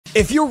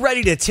If you're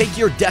ready to take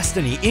your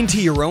destiny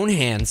into your own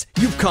hands,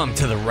 you've come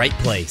to the right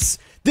place.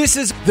 This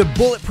is The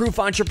Bulletproof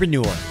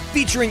Entrepreneur,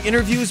 featuring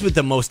interviews with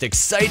the most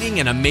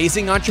exciting and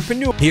amazing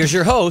entrepreneurs. Here's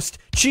your host,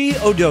 Chi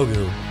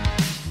Odogu.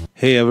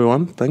 Hey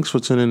everyone, thanks for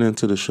tuning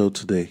into the show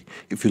today.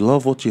 If you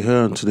love what you hear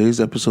on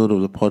today's episode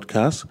of the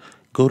podcast,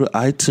 go to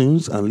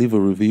iTunes and leave a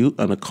review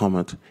and a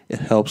comment. It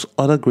helps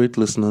other great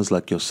listeners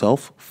like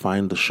yourself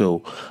find the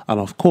show. And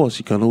of course,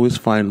 you can always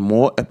find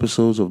more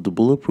episodes of the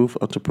Bulletproof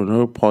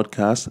Entrepreneur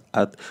podcast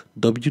at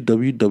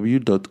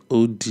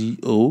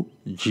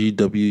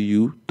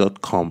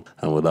www.odogwu.com.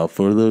 And without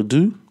further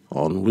ado,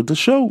 on with the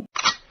show.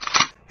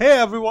 Hey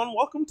everyone,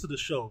 welcome to the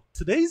show.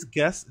 Today's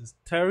guest is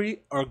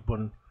Terry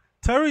Ogburn.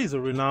 Terry is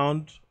a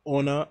renowned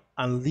owner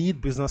and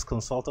lead business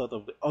consultant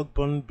of the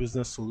Ogburn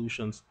Business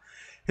Solutions.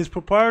 His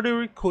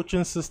proprietary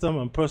coaching system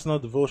and personal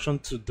devotion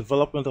to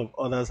development of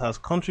others has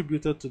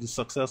contributed to the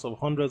success of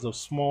hundreds of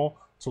small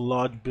to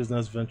large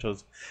business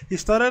ventures. He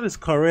started his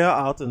career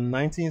out in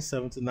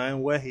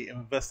 1979, where he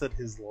invested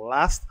his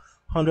last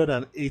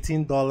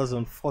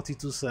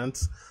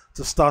 $118.42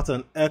 to start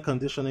an air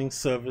conditioning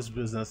service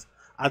business.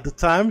 At the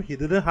time, he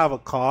didn't have a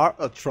car,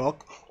 a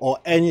truck, or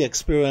any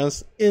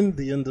experience in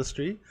the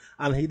industry,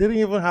 and he didn't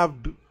even have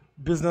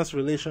business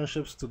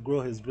relationships to grow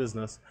his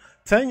business.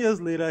 10 years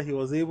later, he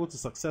was able to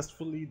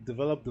successfully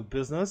develop the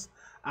business,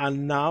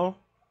 and now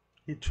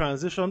he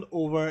transitioned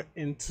over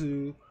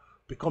into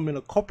becoming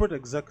a corporate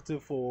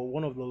executive for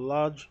one of the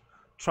large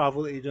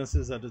travel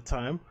agencies at the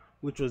time,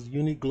 which was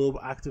Uniglobe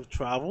Active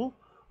Travel.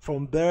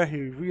 From there,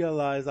 he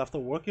realized after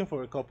working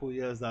for a couple of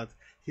years that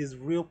his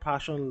real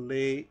passion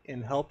lay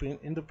in helping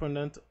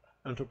independent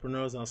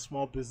entrepreneurs and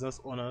small business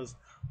owners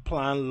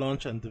plan,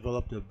 launch, and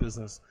develop their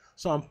business.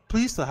 So I'm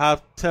pleased to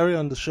have Terry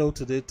on the show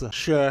today to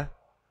share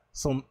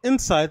some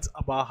insights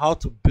about how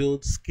to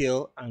build,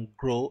 scale, and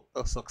grow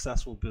a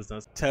successful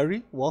business.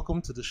 Terry,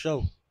 welcome to the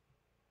show.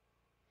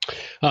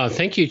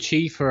 Thank you,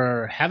 Chi,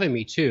 for having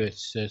me too.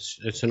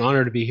 It's an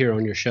honor to be here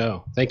on your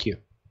show. Thank you.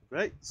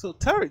 Great. So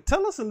Terry,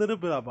 tell us a little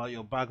bit about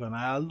your background.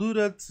 I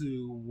alluded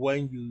to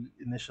when you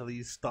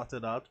initially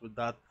started out with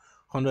that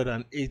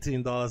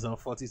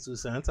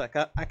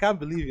 $118.42. I can't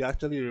believe you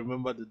actually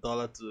remember the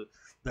dollar to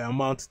the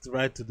amount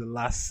right to the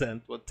last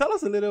cent. But tell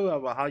us a little bit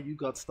about how you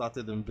got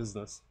started in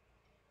business.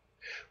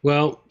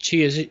 Well,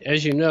 Chi,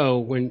 as you know,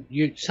 when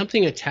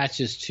something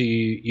attaches to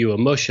you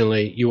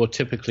emotionally, you will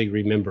typically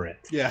remember it.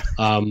 Yeah.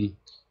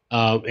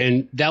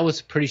 And that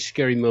was a pretty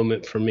scary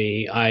moment for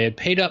me. I had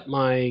paid up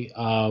my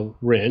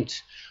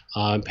rent,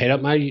 paid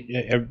up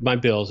my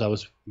bills. I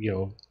was,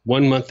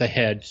 1 month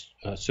ahead,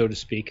 so to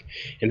speak,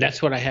 and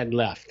that's what I had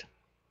left.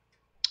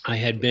 I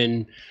had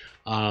been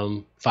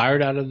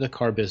fired out of the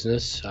car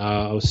business.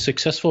 I was a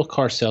successful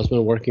car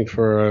salesman working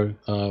for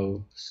a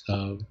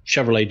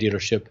Chevrolet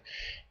dealership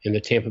in the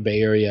Tampa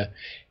Bay area,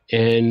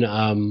 and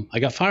I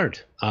got fired.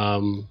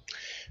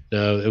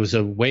 It was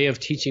a way of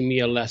teaching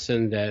me a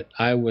lesson that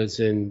I was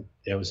in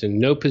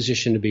no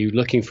position to be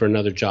looking for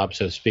another job,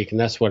 so to speak, and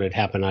that's what had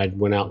happened. I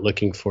went out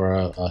looking for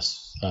a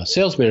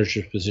sales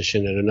manager's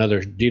position at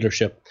another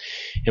dealership,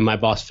 and my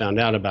boss found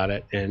out about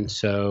it, and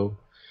so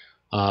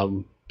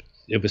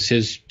it was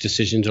his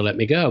decision to let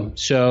me go.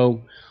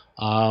 So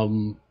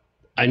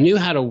I knew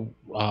how to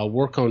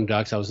work on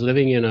ducts. I was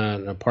living in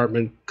an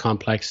apartment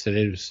complex that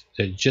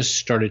had just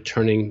started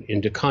turning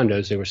into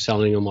condos. They were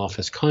selling them off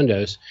as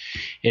condos.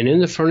 And in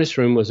the furnace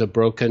room was a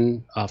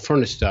broken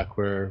furnace duct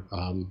where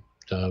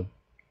the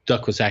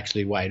duct was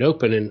actually wide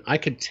open. And I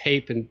could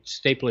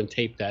staple and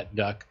tape that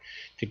duct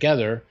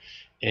together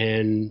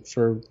and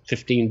for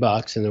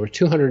 $15. And there were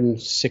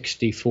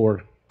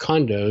 264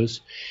 condos,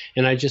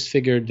 and I just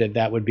figured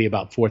that would be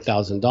about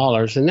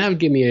 $4,000, and that would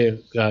give me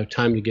a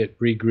time to get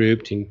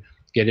regrouped and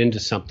get into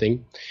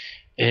something.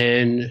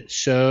 And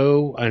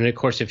of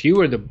course, if you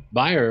were the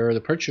buyer or the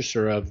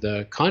purchaser of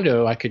the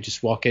condo, I could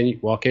just walk in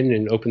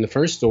and open the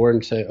furnace door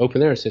and open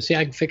there and say, see,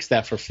 I can fix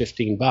that for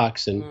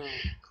 $15. And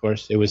of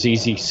course, it was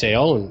easy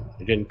sale, and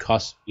it didn't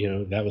cost,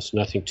 that was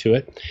nothing to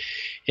it.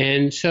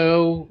 And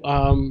so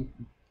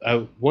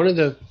one of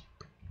the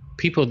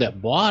people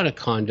that bought a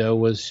condo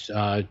was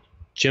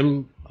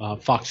Jim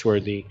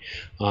Foxworthy.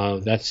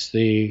 That's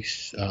the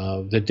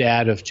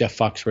dad of Jeff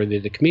Foxworthy,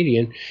 the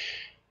comedian.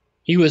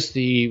 He was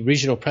the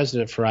regional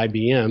president for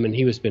IBM, and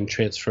he was been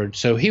transferred.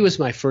 So he was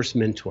my first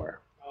mentor.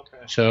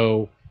 Okay.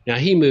 So now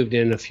he moved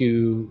in a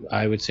few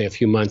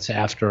months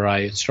after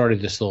I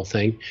started this little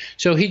thing.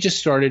 So we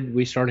started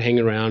hanging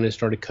around and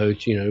started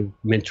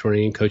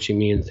mentoring and coaching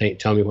me and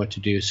telling me what to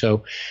do.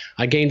 So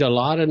I gained a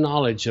lot of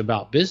knowledge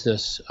about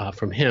business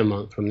from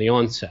him from the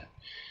onset.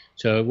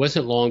 So it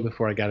wasn't long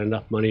before I got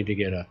enough money to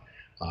get a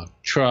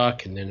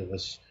truck, and then it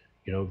was,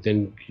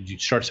 then you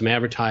start some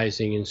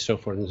advertising and so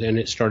forth, and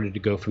it started to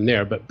go from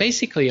there. But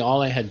basically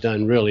all I had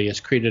done really is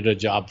created a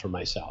job for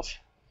myself.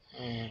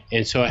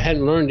 And so I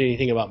hadn't learned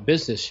anything about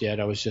business yet.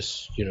 I was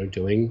just,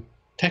 doing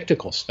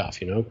technical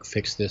stuff,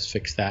 fix this,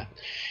 fix that.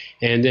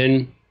 And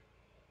then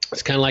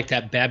it's kind of like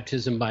that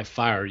baptism by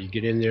fire. You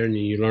get in there and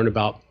you learn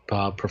about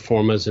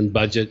performas and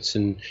budgets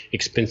and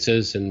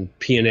expenses and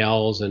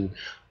P&Ls and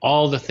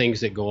all the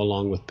things that go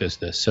along with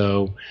business.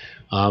 So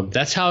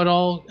that's how it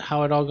all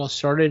got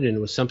started, and it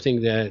was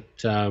something that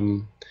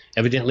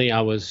evidently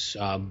I was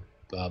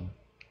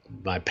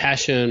my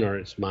passion, or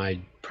it's my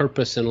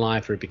purpose in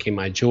life, or it became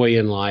my joy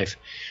in life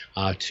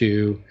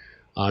to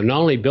not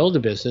only build a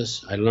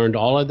business. I learned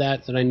all of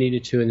that I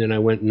needed to, and then I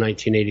went in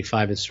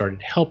 1985 and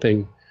started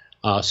helping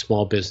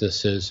small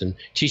businesses and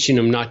teaching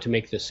them not to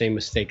make the same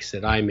mistakes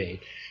that I made.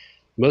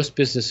 Most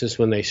businesses,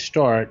 when they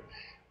start,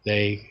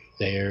 they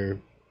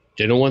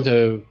don't want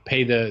to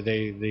pay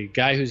the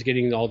guy who's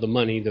getting all the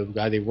money, the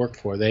guy they work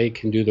for. They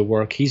can do the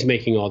work. He's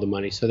making all the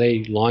money. So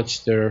they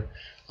launch their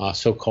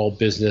so-called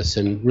business,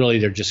 and really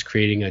they're just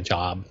creating a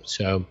job.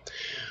 So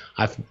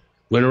I've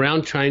went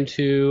around trying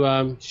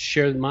to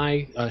share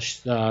my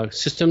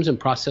systems and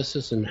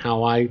processes and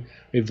how I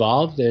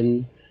evolved,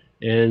 and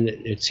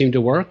it seemed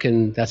to work,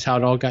 and that's how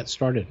it all got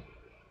started.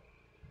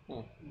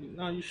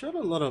 Now, you shared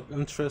a lot of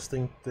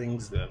interesting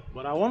things there,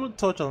 but I want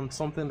to touch on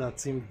something that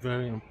seemed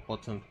very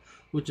important,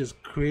 which is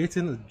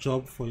creating a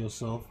job for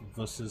yourself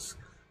versus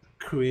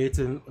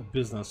creating a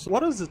business.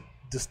 What is the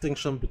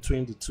distinction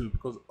between the two?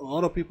 Because a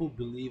lot of people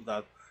believe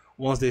that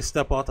once they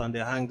step out and they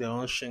hang their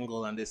own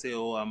shingle and they say,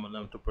 oh, I'm an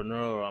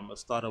entrepreneur or I'm a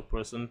startup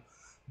person,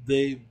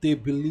 they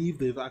believe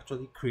they've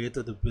actually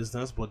created a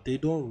business, but they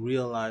don't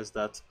realize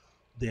that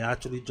they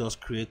actually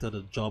just created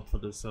a job for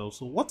themselves.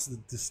 So what's the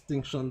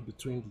distinction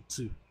between the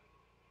two?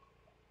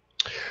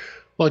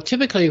 Well,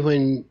 typically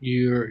when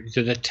you're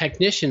the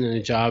technician in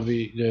a job,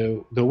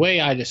 the way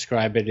I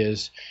describe it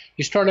is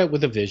you start out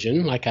with a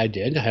vision, like I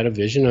did. I had a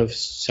vision of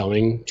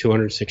selling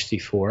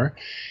 264.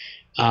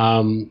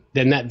 Then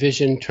that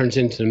vision turns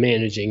into the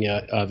managing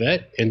of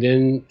it. And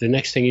then the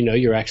next thing you know,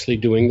 you're actually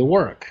doing the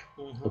work.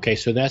 Mm-hmm. Okay,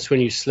 so that's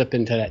when you slip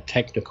into that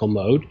technical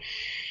mode.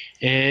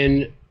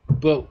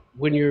 But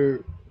when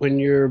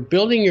you're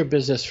building your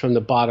business from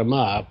the bottom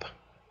up,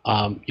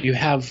 you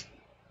have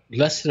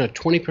less than a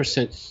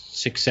 20%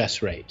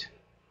 success rate.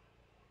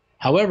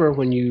 However,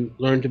 when you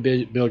learn to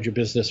build your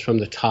business from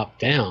the top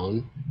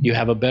down, you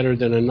have a better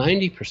than a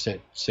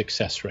 90%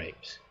 success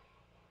rate.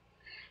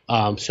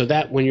 So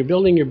that when you're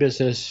building your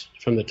business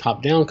from the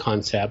top down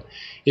concept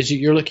is that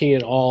you're looking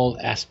at all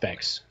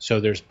aspects. So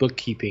there's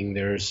bookkeeping,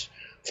 there's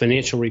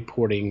financial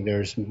reporting,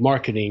 there's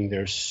marketing,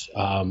 there's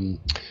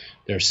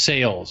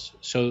sales.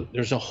 So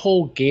there's a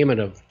whole gamut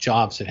of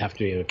jobs that have to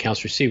be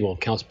accounts receivable,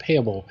 accounts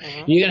payable.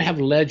 Mm-hmm. You got to have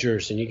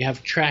ledgers, and you can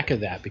have track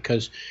of that,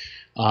 because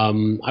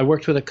I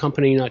worked with a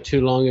company not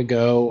too long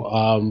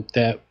ago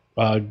that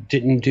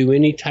didn't do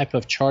any type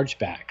of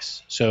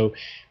chargebacks. So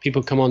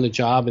people come on the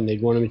job and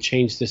they'd want them to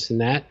change this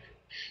and that.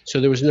 So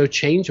there was no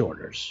change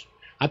orders.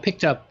 I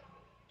picked up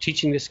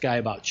teaching this guy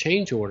about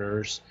change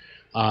orders.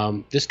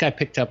 This guy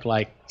picked up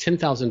like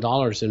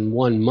 $10,000 in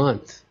 1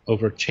 month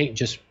over change,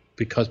 just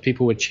because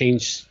people would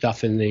change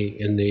stuff in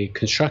the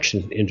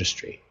construction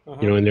industry,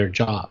 in their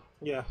job.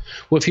 Yeah.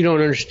 Well, if you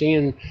don't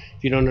understand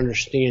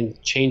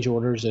change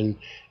orders, and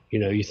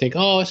you think,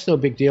 oh, it's no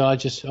big deal.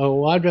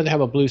 I'd rather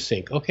have a blue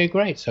sink. Okay,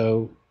 great.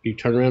 So you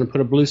turn around and put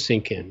a blue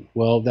sink in.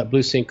 Well, that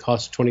blue sink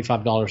costs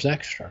 $25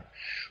 extra.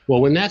 Well,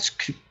 when that's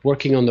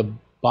working on the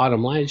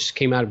bottom line, it just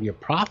came out of your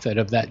profit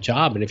of that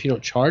job. And if you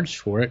don't charge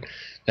for it,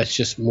 that's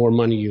just more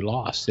money you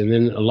lost. And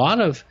then a lot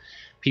of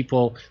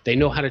people, they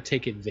know how to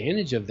take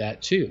advantage of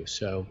that too.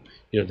 So,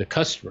 the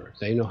customer,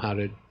 they know how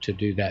to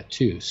do that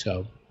too.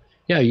 So,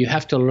 yeah, you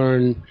have to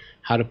learn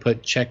how to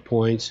put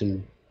checkpoints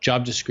and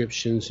job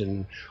descriptions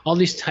and all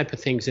these type of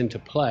things into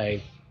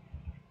play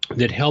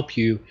that help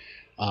you,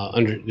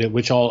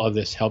 which all of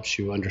this helps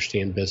you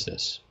understand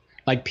business.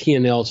 Like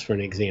P&Ls, for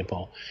an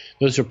example.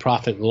 Those are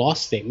profit and loss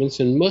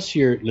statements, and most of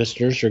your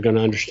listeners are going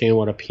to understand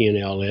what a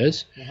P&L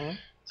is.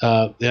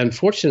 Mm-hmm. The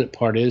unfortunate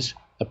part is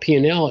a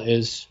P&L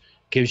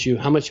gives you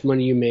how much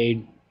money you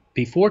made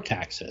before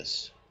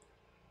taxes.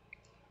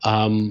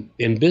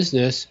 In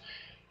business,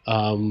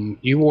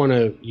 you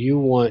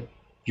want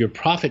your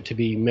profit to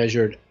be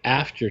measured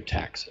after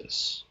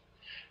taxes.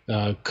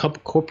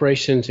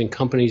 Corporations and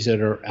companies that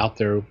are out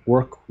there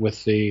work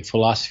with the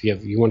philosophy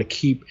of you want to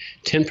keep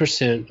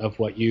 10% of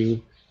what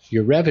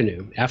your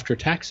revenue after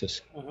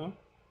taxes. Uh-huh.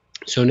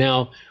 So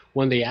now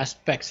one of the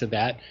aspects of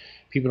that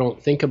people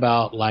don't think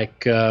about,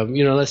 like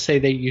let's say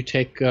that you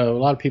take a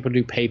lot of people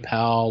do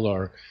PayPal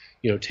or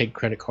take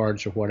credit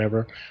cards or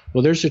whatever.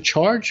 Well, there's a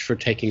charge for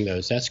taking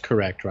those. That's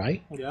correct,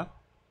 right? Yeah.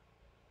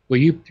 Well,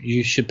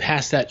 you should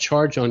pass that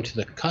charge on to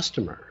the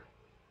customer.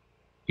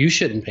 You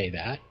shouldn't pay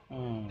that.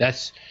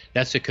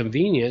 That's a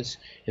convenience,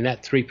 and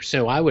that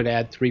 3%. I would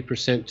add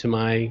 3% to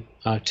my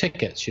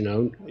tickets.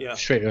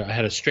 Straight. I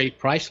had a straight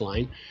price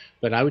line,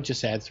 but I would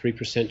just add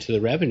 3% to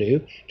the revenue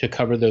to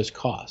cover those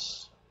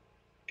costs.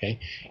 Okay,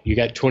 you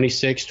got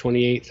 26,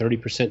 28,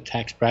 30%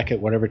 tax bracket,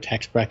 whatever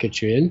tax bracket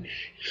you're in.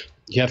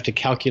 You have to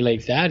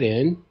calculate that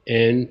in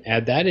and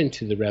add that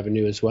into the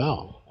revenue as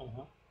well.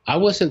 I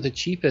wasn't the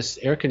cheapest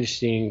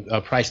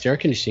priced air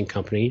conditioning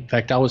company. In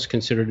fact, I was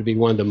considered to be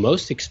one of the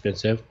most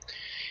expensive.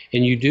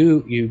 And you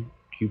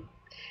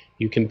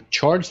you can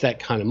charge that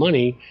kind of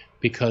money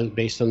because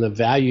based on the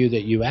value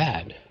that you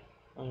add.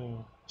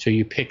 So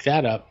you pick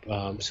that up.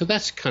 So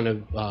that's kind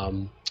of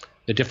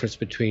the difference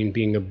between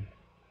being a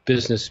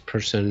business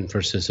person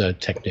versus a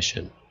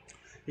technician.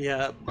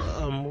 Yeah,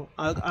 and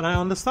I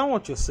understand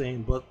what you're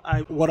saying, but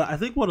I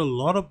think what a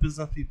lot of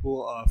business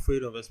people are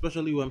afraid of,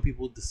 especially when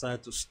people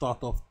decide to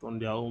start off on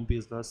their own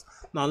business.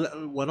 Now,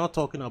 we're not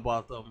talking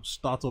about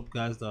startup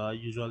guys that are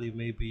usually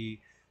maybe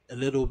a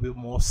little bit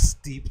more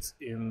steeped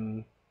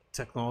in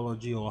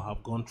technology or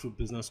have gone through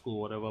business school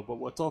or whatever, but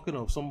we're talking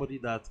of somebody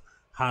that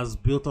has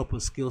built up a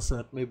skill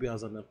set maybe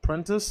as an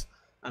apprentice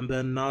and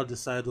then now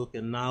decide,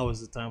 okay, now is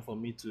the time for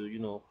me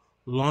to,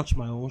 launch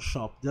my own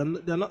shop.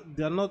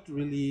 They're not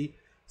really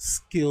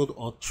skilled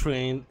or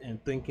trained in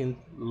thinking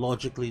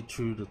logically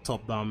through the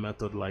top-down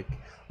method like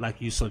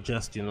you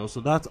suggest,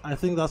 So I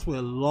think that's where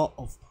a lot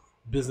of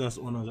business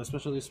owners,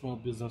 especially small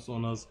business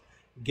owners,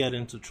 get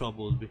into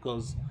trouble,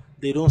 because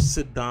they don't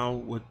sit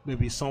down with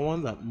maybe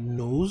someone that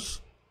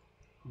knows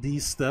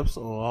these steps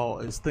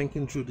or is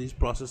thinking through these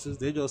processes.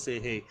 They just say,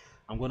 hey,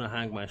 I'm going to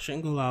hang my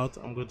shingle out,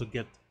 I'm going to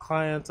get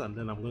clients, and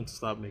then I'm going to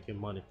start making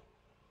money.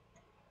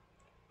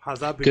 Has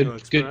that been your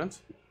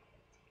experience?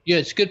 Yeah,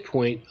 it's a good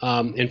point.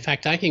 In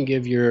fact, I can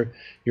give your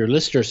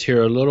listeners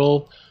here a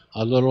little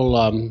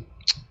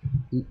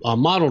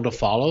model to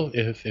follow,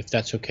 if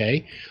that's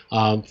okay.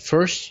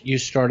 First, you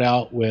start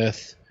out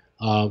with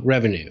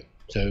revenue.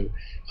 So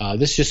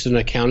this is just an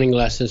accounting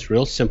lesson. It's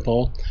real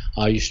simple.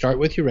 You start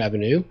with your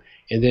revenue,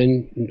 and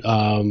then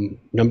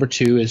number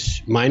two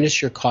is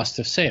minus your cost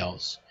of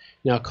sales.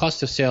 Now,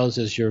 cost of sales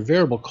is your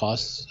variable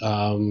costs,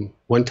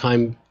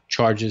 one-time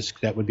charges,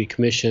 that would be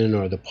commission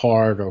or the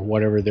part or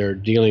whatever they're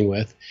dealing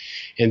with.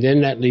 And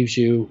then that leaves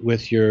you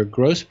with your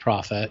gross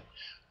profit,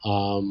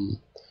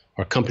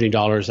 or company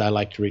dollars, I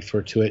like to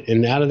refer to it.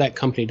 And out of that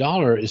company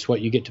dollar is what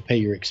you get to pay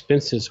your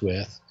expenses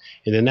with.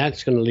 And then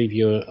that's going to leave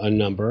you a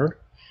number.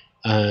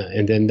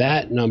 And then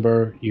that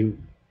number, you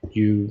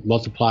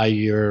multiply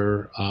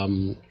your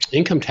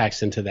income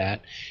tax into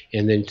that,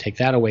 and then take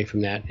that away from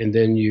that. And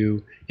then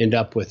you end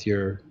up with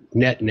your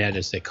net,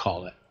 as they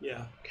call it.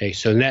 Yeah. Okay,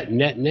 so net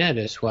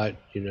is what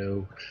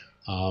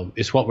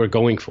is what we're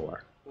going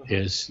for.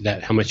 Is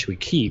that how much we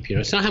keep?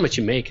 It's not how much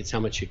you make; it's how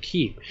much you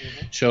keep.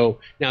 So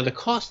now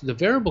the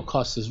variable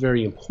cost is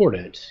very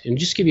important. And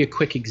just give you a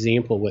quick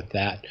example with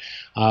that.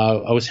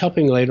 I was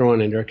helping later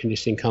on an air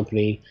conditioning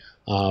company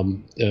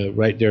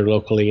right there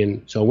locally,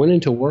 and so I went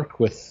into work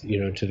with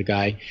to the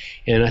guy,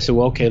 and I said,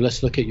 well, okay,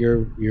 let's look at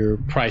your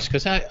price,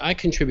 because I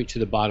contribute to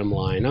the bottom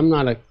line. I'm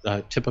not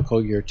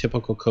your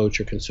typical coach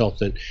or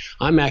consultant.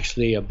 I'm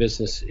actually a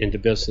business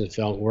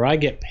development, where I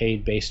get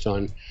paid based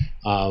on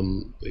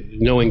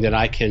knowing that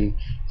I can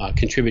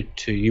contribute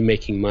to you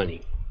making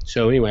money.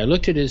 So anyway, I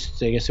looked at his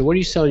thing. I said, what are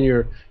you selling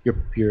your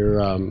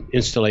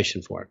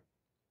installation for?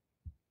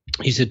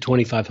 He said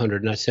 $2,500,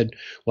 and I said,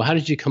 well, how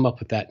did you come up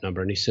with that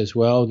number? And he says,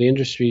 well, the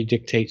industry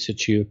dictates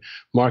that you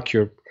mark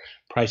your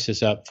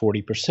prices up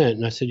 40%.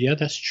 And I said, yeah,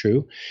 that's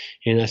true.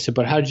 And I said,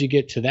 but how did you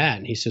get to that?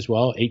 And he says,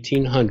 well,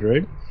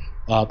 $1,800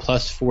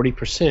 plus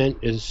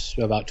 40% is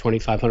about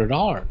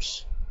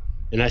 $2,500.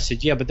 And I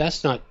said, yeah, but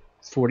that's not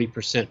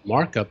 40%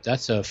 markup.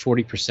 That's a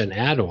 40%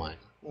 add-on.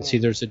 See,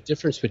 there's a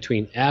difference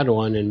between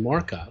add-on and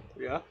markup.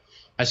 Yeah.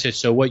 I said,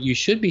 so what you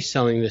should be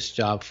selling this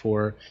job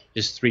for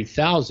is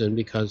 $3,000,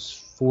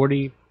 because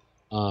 40%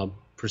 of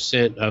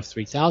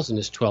 $3,000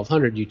 is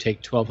 $1,200. You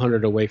take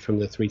 $1,200 away from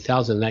the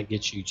 $3,000, that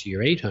gets you to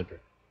your $800.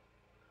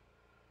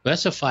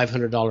 That's a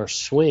 $500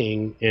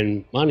 swing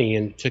in money,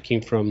 and it took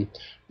him from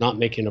not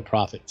making a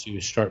profit to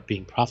start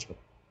being profitable.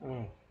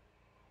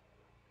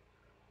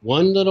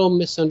 One little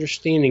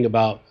misunderstanding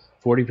about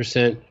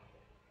 40%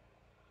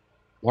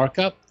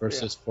 markup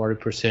versus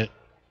 40%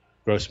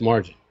 gross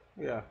margin.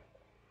 Yeah.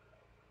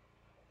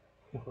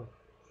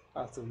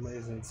 That's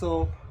amazing.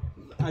 So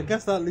I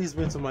guess that leads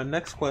me to my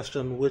next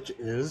question, which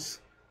is,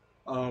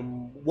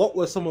 what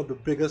were some of the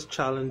biggest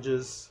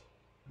challenges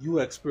you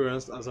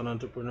experienced as an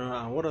entrepreneur,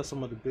 and what are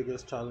some of the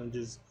biggest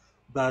challenges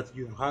that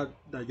you've had,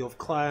 that your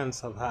clients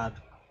have had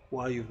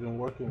while you've been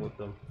working with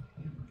them?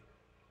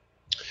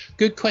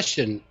 Good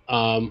question.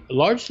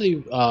 Largely,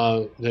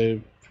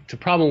 the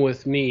problem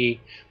with me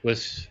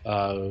was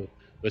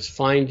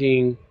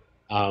finding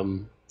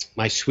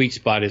my sweet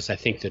spot, as I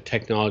think the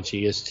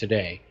technology is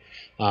today.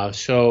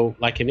 So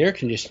like in air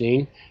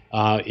conditioning,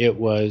 it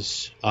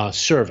was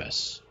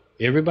service.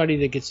 Everybody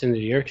that gets into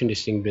the air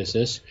conditioning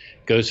business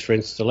goes for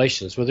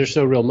installations. Well, there's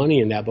no real money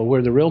in that, but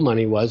where the real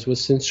money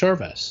was in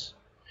service.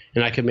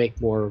 And I could make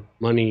more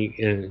money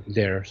in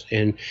there.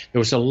 And there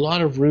was a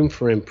lot of room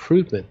for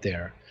improvement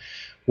there.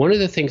 One of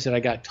the things that I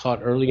got taught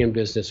early in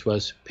business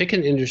was pick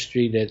an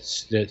industry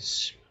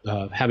that's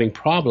having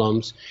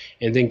problems,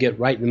 and then get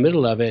right in the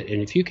middle of it.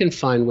 And if you can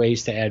find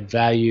ways to add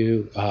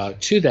value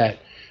to that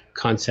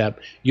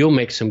concept, you'll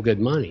make some good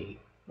money.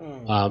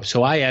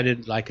 So I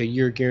added like a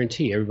year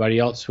guarantee. Everybody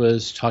else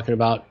was talking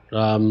about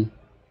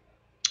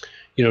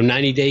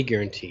 90-day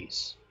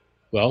guarantees.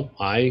 Well,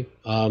 I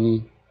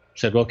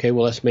said, okay,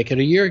 well, let's make it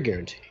a year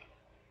guarantee.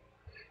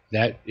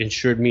 that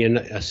ensured me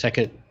a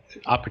second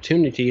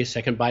opportunity, a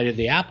second bite of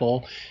the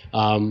apple,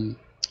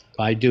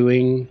 by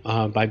being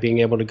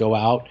able to go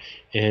out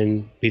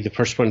and be the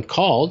first one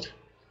called.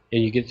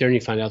 And you get there and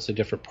you find out it's a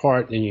different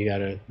part, and you got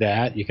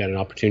an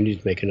opportunity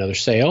to make another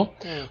sale.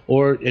 Yeah.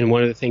 And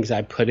one of the things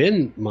I put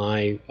in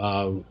my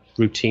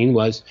routine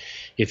was,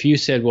 if you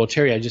said, well,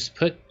 Terry, I just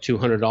put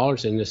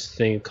 $200 in this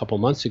thing a couple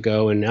months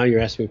ago, and now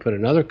you're asking me to put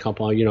another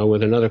couple,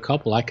 with another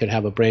couple, I could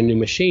have a brand new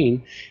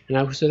machine. And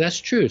I would say, that's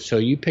true. So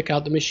you pick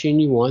out the machine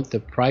you want, the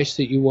price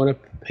that you want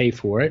to pay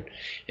for it,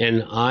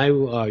 and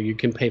you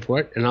can pay for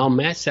it, and I'll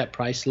match that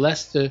price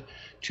less the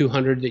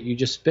 $200 that you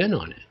just spent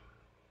on it.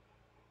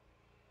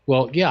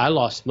 Well, yeah, I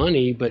lost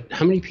money, but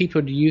how many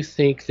people do you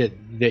think that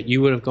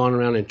you would have gone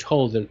around and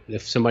told that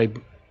if somebody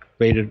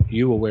made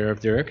you aware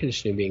of their air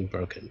conditioning being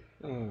broken?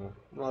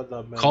 Not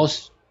that many.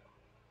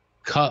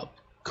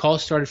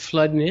 Calls started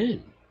flooding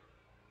in.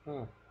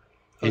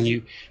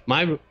 And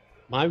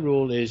my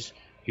rule is,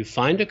 you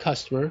find a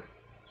customer,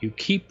 you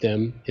keep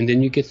them, and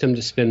then you get them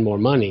to spend more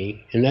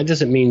money. And that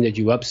doesn't mean that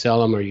you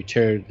upsell them or you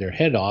tear their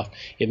head off.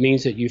 It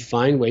means that you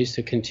find ways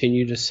to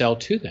continue to sell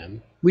to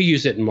them. We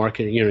use it in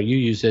marketing. You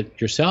use it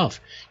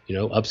yourself.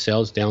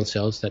 Upsells,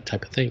 downsells, that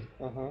type of thing.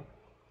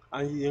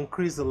 And you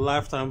increase the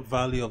lifetime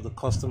value of the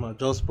customer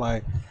just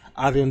by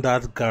adding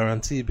that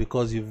guarantee,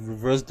 because you've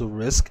reversed the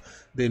risk.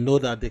 They know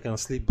that they can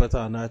sleep better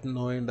at night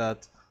knowing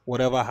that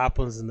whatever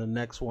happens in the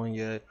next 1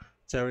 year,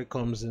 Terry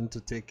comes in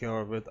to take care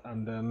of it.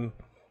 And then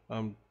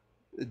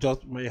it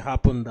just may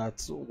happen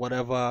that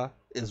whatever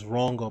is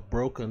wrong or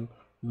broken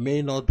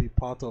may not be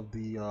part of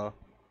the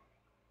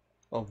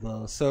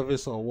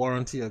service or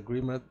warranty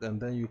agreement, and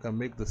then you can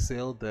make the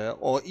sale there.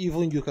 Or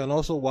even you can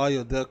also, while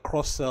you're there,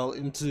 cross-sell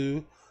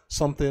into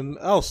something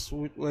else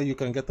where you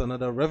can get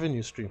another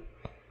revenue stream.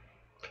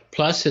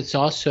 Plus, it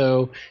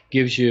also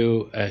gives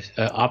you an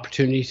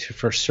opportunity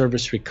for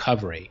service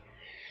recovery.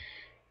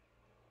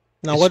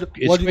 Now, what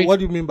do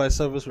you mean by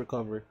service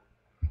recovery?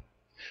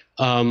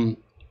 In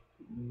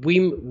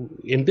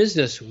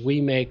business,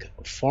 we make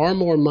far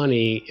more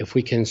money if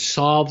we can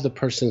solve the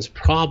person's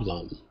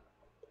problem.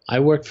 I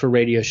worked for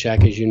Radio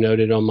Shack, as you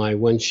noted on my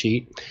one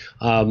sheet.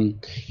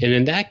 And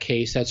in that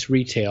case, that's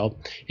retail.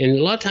 And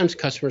a lot of times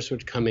customers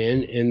would come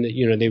in and,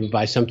 they would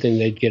buy something,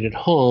 they'd get it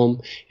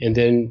home, and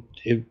then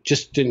it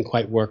just didn't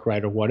quite work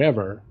right or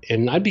whatever.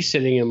 And I'd be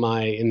sitting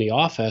in the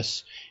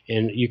office,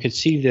 and you could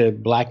see the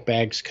black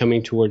bags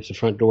coming towards the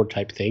front door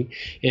type thing.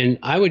 And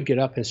I would get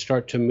up and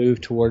start to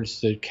move towards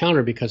the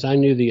counter, because I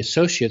knew the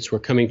associates were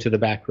coming to the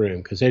back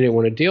room because they didn't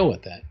want to deal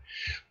with that.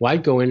 Well,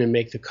 I'd go in and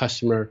make the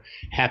customer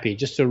happy.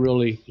 Just a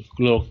really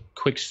little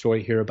quick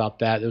story here about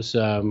that. There was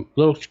a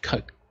little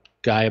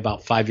guy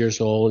about 5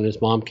 years old, and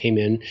his mom came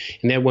in,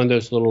 and they had one of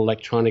those little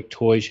electronic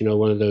toys,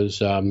 one of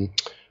those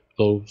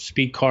little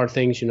speed car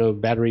things,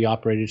 battery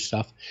operated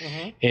stuff.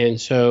 And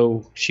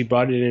so she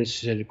brought it in and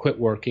she said it quit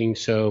working.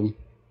 So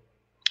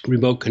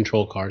remote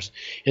control cars.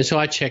 And so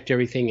I checked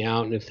everything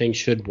out, and the thing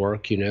should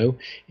work, and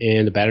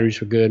the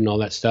batteries were good and all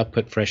that stuff.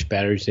 Put fresh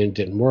batteries in,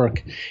 didn't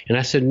work. And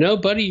I said, no,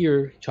 buddy,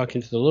 you're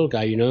talking to the little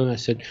guy, I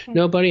said,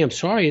 no, buddy, I'm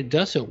sorry, it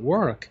doesn't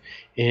work.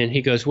 And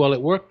he goes, well,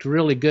 it worked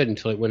really good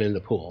until it went in the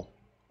pool.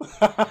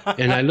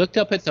 And I looked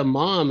up at the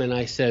mom and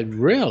I said,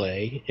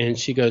 really? And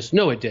she goes,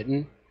 no, it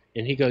didn't.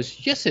 And he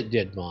goes, yes, it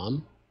did,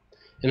 Mom.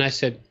 And I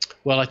said,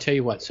 well, I tell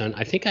you what, son,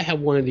 I think I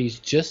have one of these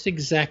just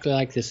exactly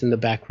like this in the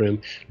back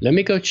room. Let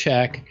me go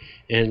check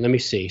and let me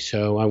see.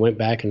 So I went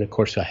back, and of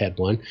course I had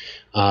one,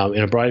 and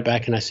I brought it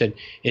back, and I said,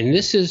 and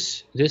this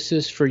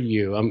is for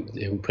you.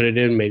 And put it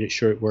in, made it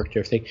sure it worked,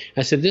 everything.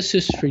 I said, this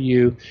is for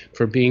you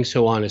for being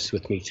so honest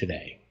with me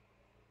today.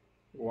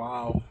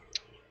 Wow.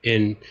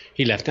 And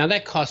he left. Now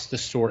that cost the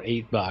store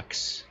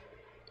 $8.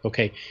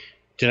 Okay.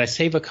 Did I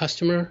save a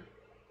customer?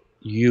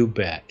 You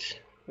bet.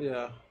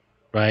 Yeah.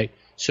 Right.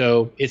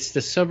 So it's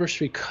the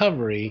service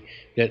recovery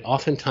that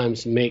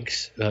oftentimes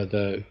makes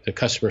the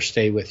customer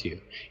stay with you.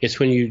 It's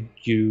when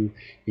you're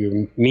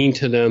mean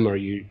to them or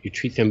you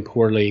treat them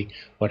poorly.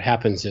 What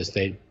happens is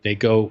they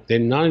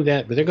not only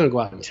that, but they're going to go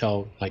out and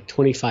tell like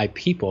 25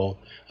 people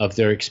of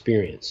their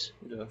experience.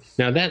 Yes.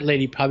 Now that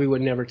lady probably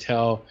would never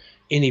tell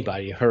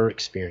anybody her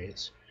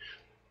experience,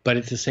 but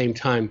at the same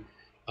time,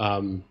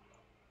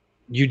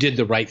 you did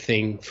the right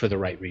thing for the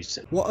right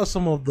reason. What are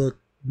some of the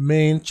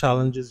main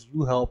challenges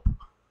you help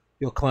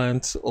your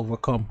clients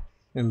overcome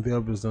in their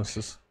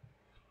businesses?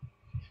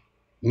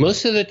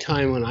 Most of the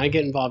time when I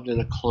get involved in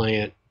a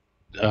client,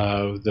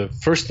 the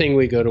first thing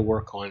we go to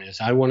work on is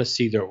I want to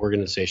see their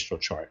organizational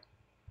chart.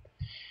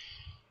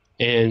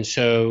 And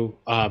so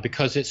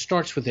because it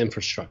starts with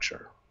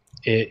infrastructure.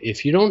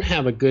 If you don't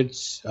have a good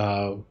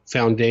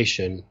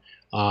foundation,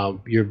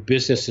 your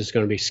business is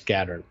going to be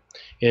scattered.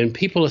 And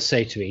people will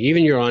say to me,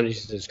 even your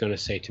audience is going to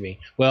say to me,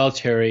 well,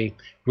 Terry,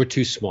 we're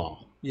too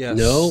small. Yes.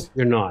 No,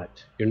 you're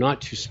not. You're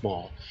not too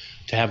small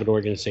to have an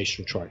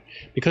organizational chart.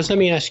 Because let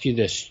me ask you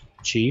this,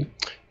 Chi.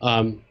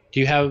 Do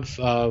you have,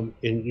 and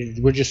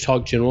we're just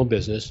talking general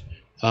business,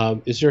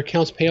 is there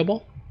accounts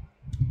payable?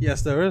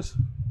 Yes, there is.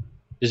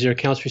 Is there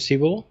accounts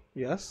receivable?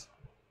 Yes.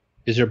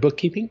 Is there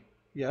bookkeeping?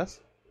 Yes.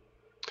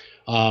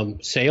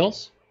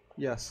 Sales,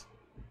 Yes.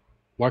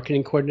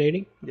 marketing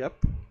coordinating, Yep.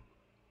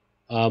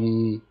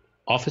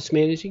 office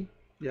managing,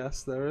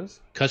 Yes, there is.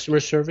 customer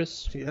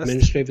service, Yes.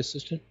 administrative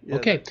assistant. Yeah,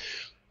 Okay.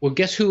 Well,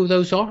 guess who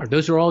those are?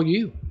 Those are all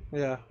you.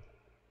 Yeah.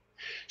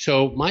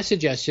 So my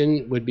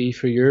suggestion would be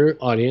for your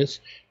audience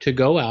to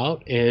go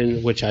out,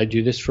 and which I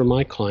do this for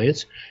my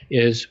clients,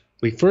 is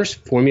we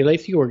first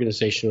formulate the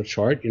organizational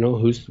chart,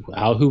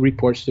 who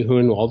reports to who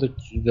and all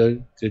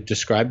the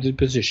describe the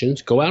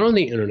positions. Go out on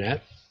the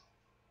internet,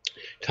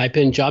 type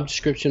in job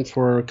description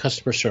for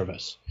customer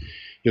service.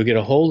 You'll get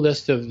a whole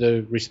list of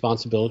the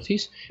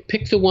responsibilities.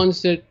 Pick the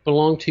ones that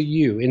belong to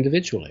you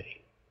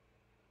individually,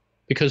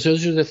 because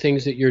those are the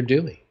things that you're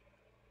doing.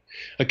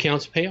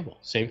 Accounts payable,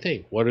 same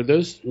thing. What are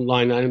those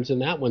line items in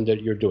that one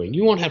that you're doing?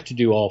 You won't have to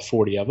do all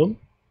 40 of them,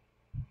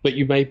 but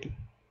you might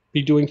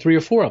be doing 3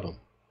 or 4 of them.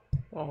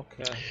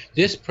 Okay.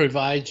 This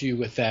provides you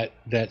with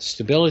that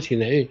stability,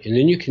 and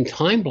then you can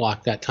time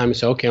block that time and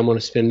say, okay, I'm going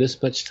to spend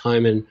this much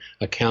time in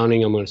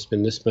accounting. I'm going to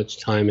spend this much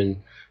time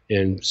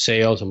in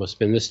sales. I'm going to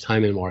spend this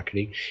time in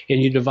marketing.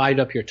 And you divide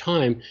up your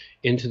time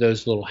into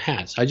those little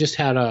hats. I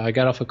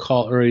got off a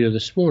call earlier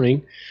this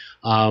morning,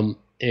 and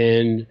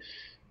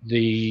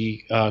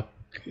we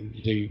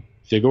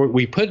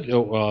put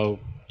the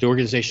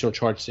organizational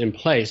charts in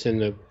place, and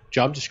the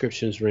job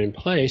descriptions were in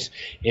place.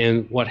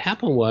 And what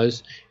happened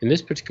was, in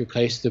this particular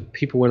case, the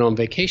people went on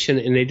vacation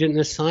and they didn't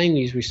assign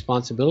these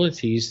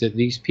responsibilities that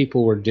these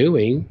people were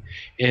doing.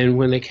 And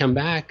when they come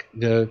back,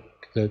 the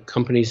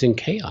company's in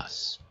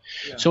chaos.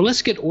 Yeah. So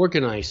let's get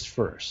organized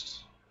first.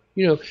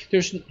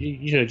 There's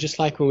just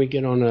like when we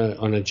get on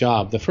a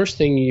job, the first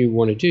thing you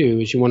want to do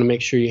is you want to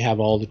make sure you have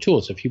all the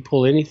tools. If you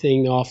pull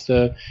anything off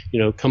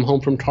come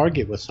home from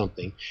Target with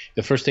something,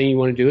 the first thing you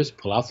want to do is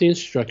pull out the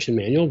instruction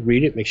manual,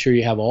 read it, make sure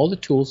you have all the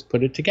tools,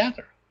 put it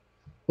together.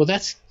 Well,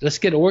 let's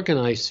get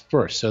organized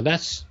first. So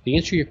that's the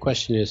answer to your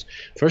question is,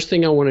 first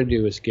thing I want to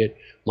do is get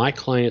my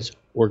clients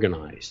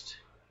organized.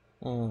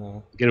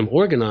 Get them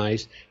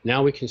organized.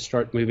 Now we can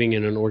start moving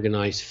in an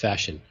organized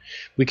fashion.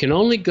 We can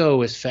only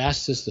go as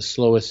fast as the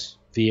slowest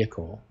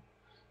vehicle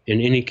in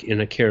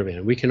a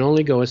caravan. We can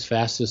only go as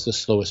fast as the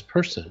slowest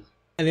person.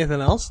 Anything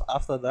else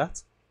after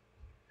that?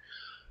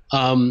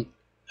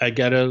 I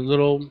got a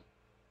little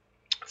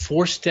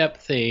 4-step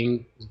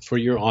thing for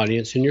your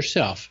audience and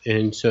yourself.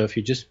 And so if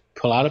you just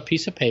pull out a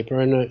piece of paper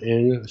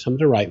and something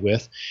to write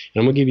with,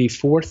 and I'm going to give you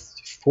four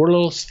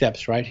little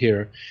steps right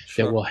here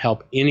that will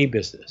help any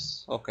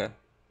business. Okay.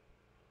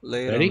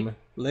 Lay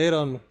it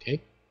on me.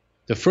 Okay.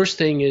 The first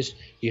thing is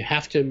you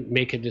have to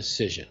make a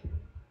decision.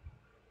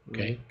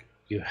 Okay.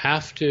 You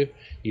have to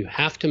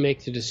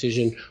make the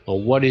decision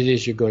on what it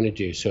is you're going to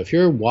do. So if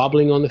you're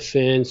wobbling on the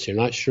fence, you're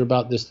not sure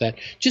about this, that,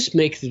 just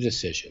make the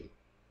decision.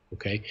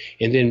 Okay.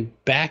 And then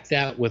back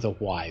that with a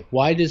why.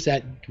 Why does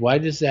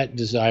that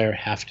desire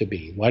have to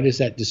be? Why does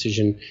that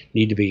decision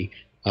need to be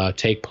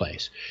take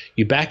place?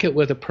 You back it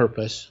with a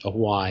purpose, a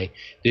why,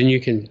 then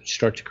you can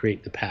start to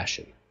create the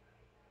passion.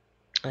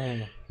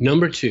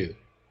 Number 2.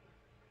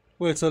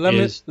 Wait, so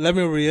let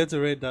me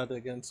reiterate that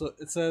again. So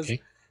it says,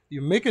 okay,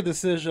 you make a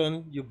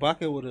decision, you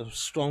back it with a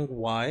strong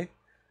why,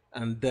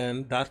 and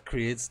then that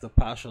creates the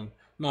passion.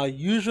 Now,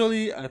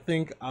 usually, I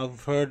think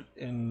I've heard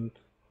in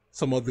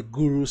some of the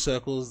guru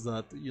circles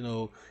that,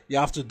 you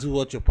have to do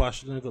what you're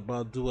passionate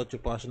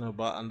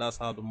about, and that's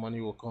how the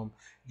money will come.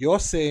 You're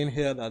saying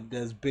here that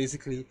there's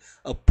basically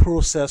a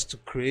process to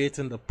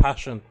creating the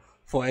passion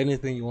for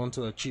anything you want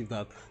to achieve,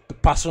 that the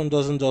passion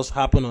doesn't just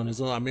happen on its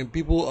own. I mean,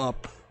 people are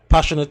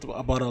passionate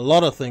about a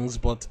lot of things,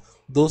 but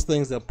those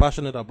things they're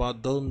passionate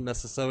about don't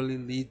necessarily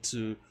lead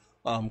to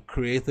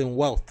creating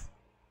wealth.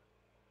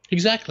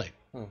 Exactly.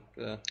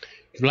 Okay.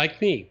 Like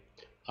me,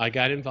 I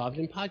got involved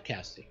in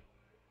podcasting.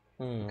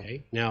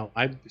 Okay. Now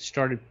I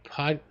started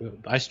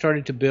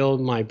to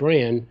build my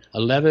brand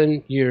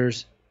 11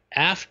 years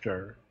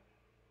after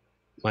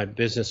my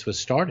business was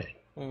started.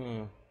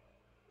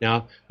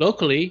 Now,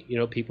 locally,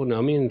 people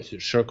know me in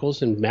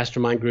circles and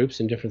mastermind groups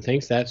and different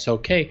things. That's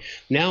okay.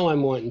 Now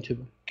I'm wanting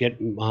to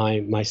get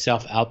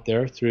myself out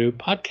there through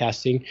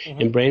podcasting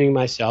and branding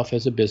myself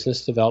as a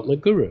business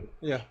development guru.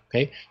 Yeah.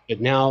 Okay.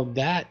 But now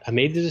that I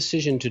made the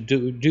decision to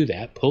do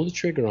that, pull the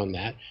trigger on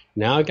that.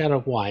 Now I got a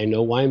why. I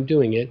know why I'm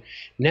doing it.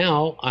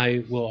 Now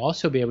I will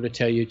also be able to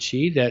tell you,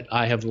 Chi, that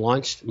I have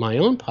launched my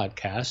own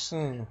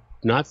podcast,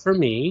 not for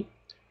me,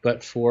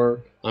 but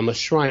I'm a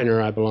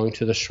Shriner. I belong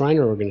to the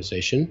Shriner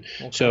organization.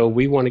 Okay. So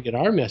we want to get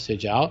our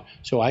message out.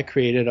 So I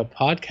created a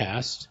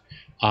podcast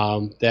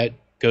that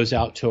goes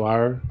out to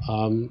our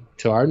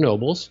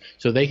nobles,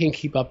 so they can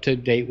keep up to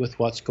date with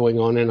what's going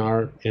on in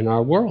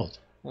our world.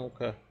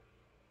 Okay.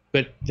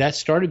 But that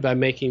started by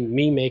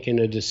me making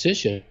a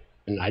decision,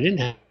 and I didn't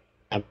have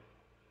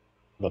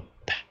a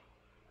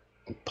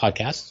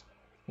podcast.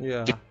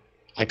 Yeah.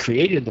 I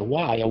created the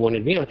why I wanted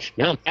to be on.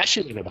 Now I'm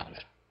passionate about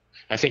it.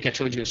 I think I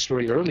told you a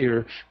story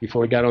earlier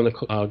before we got on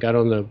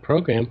the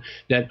program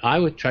that I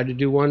would try to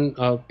do one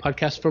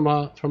podcast from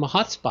a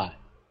hotspot.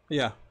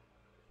 Yeah.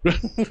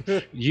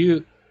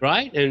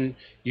 right? And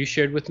you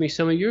shared with me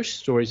some of your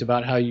stories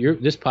about how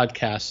this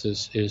podcast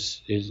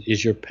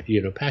is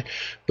your pack.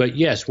 But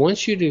yes,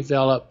 once you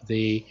develop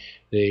the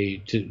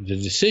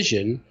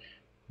decision,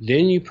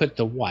 then you put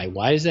the why.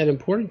 Why is that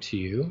important to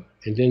you?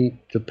 And then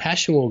the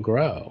passion will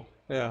grow.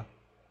 Yeah.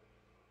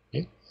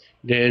 Okay?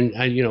 Then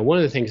one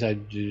of the things I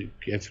do,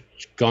 I've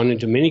gone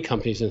into many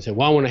companies and said,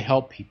 well, I want to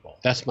help people.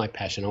 That's my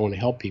passion. I want to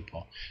help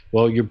people.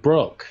 Well, you're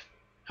broke.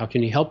 How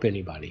can you help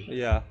anybody?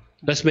 Yeah.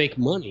 Let's make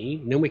money,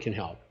 and then we can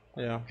help.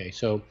 Yeah. Okay,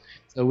 so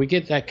we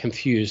get that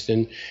confused.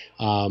 And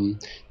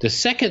the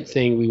second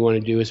thing we want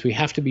to do is we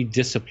have to be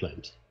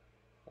disciplined.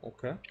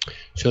 Okay.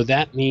 So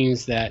that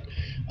means that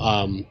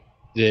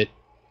that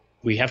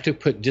we have to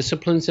put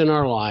disciplines in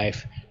our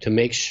life to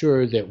make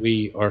sure that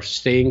we are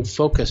staying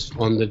focused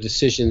on the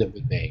decision that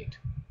we made.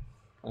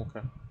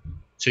 Okay.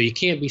 So you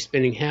can't be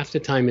spending half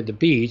the time at the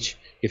beach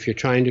if you're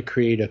trying to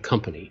create a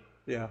company.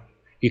 Yeah.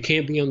 You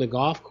can't be on the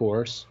golf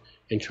course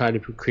and try to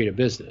create a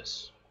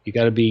business. You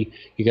got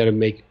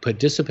to put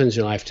disciplines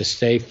in your life to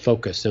stay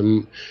focused.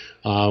 And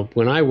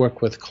when I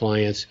work with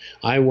clients,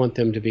 I want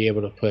them to be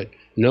able to put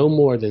no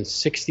more than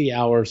 60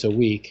 hours a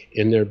week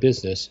in their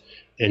business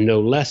and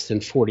no less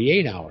than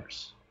 48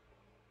 hours.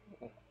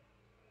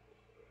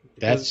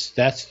 That's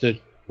the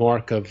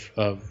mark of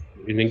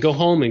and then go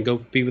home and go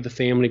be with the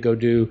family, go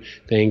do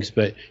things.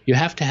 But you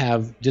have to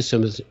have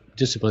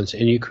disciplines,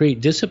 and you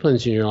create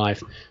disciplines in your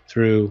life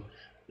through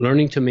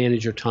learning to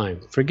manage your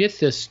time. Forget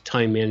this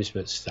time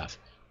management stuff.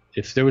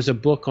 If there was a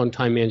book on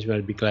time management,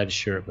 I'd be glad to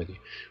share it with you.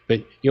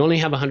 But you only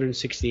have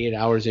 168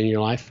 hours in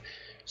your life,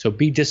 so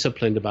be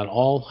disciplined about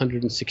all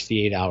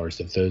 168 hours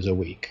of those a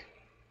week.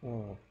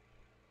 Oh,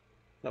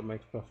 that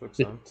makes perfect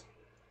sense.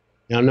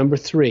 Now, number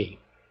 3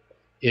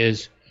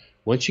 is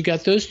once you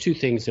got those two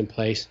things in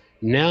place,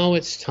 now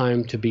it's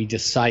time to be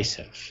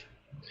decisive.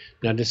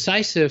 Now,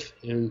 decisive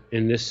in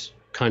this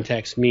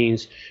context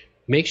means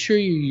make sure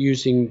you're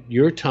using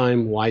your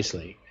time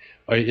wisely.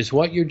 Or is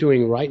what you're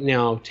doing right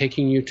now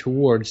taking you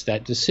towards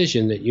that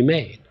decision that you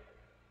made?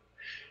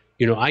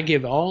 I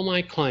give all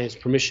my clients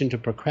permission to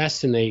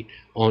procrastinate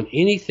on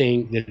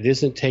anything that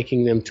isn't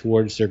taking them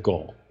towards their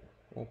goal.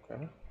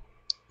 Okay.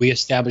 We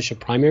establish a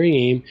primary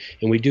aim,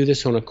 and we do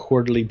this on a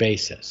quarterly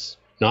basis,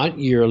 not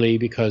yearly,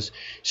 because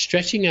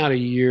stretching out a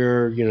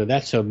year,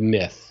 that's a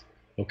myth.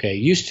 Okay,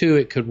 used to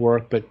it could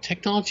work, but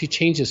technology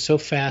changes so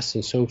fast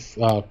and so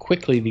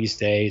quickly these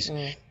days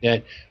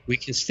that we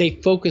can stay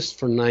focused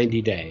for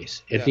 90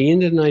 days. At the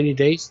end of 90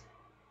 days,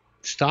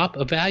 stop,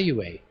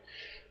 evaluate,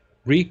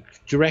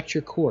 redirect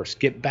your course,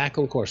 get back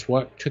on course.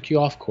 What took you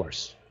off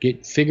course?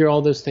 Figure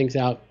all those things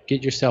out,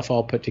 get yourself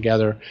all put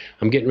together.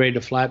 I'm getting ready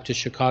to fly up to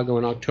Chicago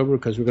in October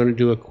because we're going to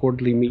do a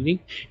quarterly meeting,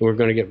 and we're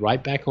going to get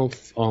right back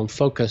on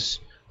focus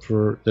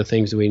for the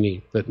things that we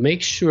need. But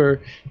make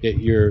sure that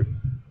you're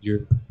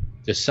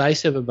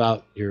decisive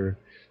about the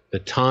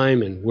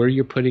time and where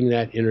you're putting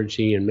that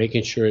energy and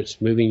making sure it's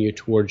moving you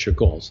towards your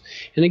goals.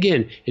 And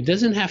again, it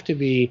doesn't have to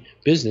be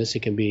business.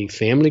 It can be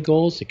family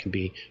goals. It can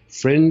be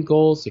friend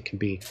goals. It can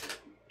be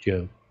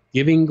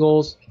giving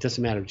goals. It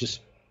doesn't matter.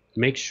 Just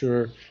make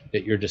sure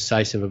that you're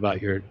decisive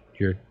about the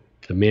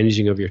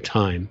managing of your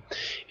time.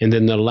 And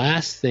then the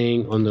last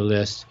thing on the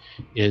list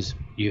is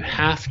you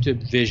have to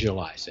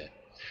visualize it.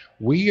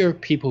 We are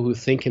people who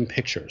think in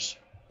pictures.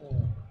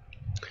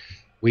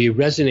 We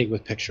resonate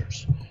with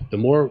pictures. The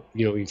more,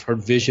 you've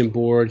heard vision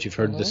boards, you've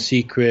heard The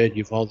Secret,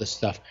 you've all this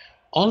stuff.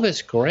 All of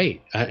it's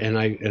great, and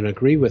I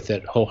agree with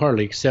it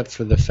wholeheartedly, except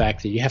for the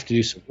fact that you have to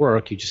do some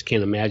work. You just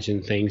can't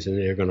imagine things and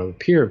they're going to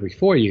appear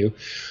before you.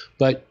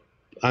 But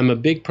I'm a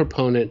big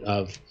proponent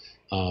of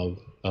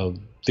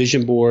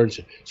vision boards.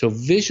 So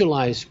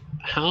visualize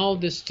how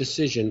this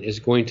decision is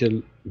going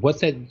to, what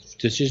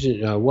does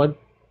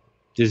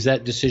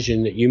that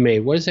decision that you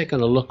made, what is that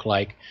going to look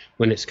like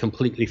when it's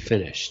completely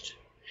finished?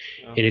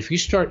 And if you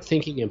start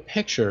thinking in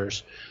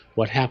pictures,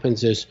 what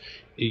happens is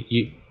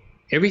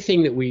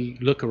everything that we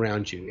look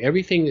around you,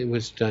 everything that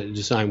was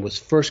designed was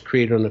first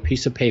created on a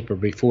piece of paper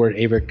before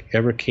it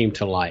ever came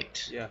to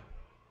light. Yeah.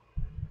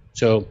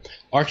 So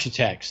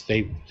architects,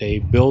 they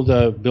build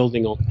a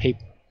building on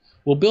paper.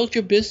 Well, build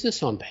your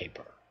business on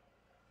paper.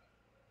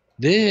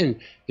 Then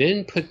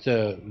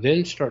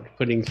start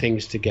putting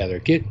things together.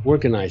 Get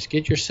organized.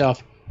 Get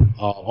yourself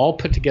all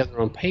put together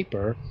on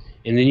paper,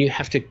 and then you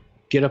have to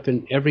get up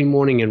every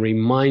morning and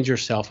remind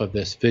yourself of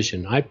this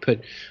vision. I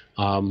put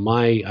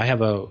I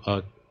have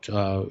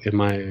in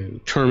my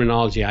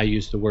terminology, I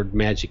use the word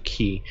magic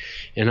key,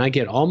 and I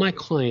get all my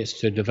clients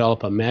to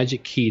develop a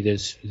magic key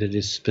that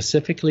is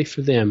specifically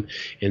for them,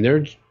 and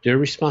their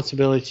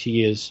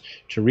responsibility is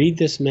to read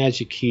this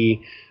magic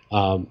key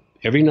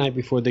every night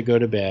before they go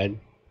to bed.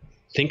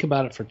 Think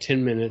about it for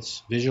 10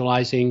 minutes,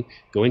 visualizing,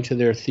 go into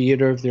their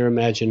theater of their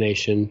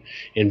imagination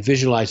and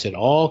visualize it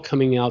all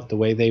coming out the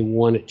way they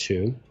want it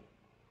to.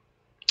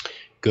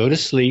 Go to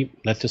sleep,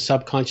 let the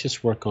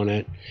subconscious work on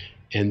it,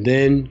 and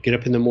then get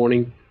up in the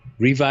morning,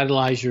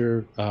 revitalize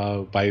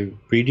by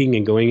reading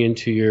and going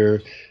into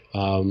your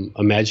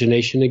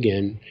imagination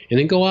again, and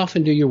then go off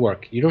and do your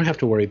work. You don't have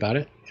to worry about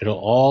it. It'll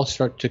all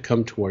start to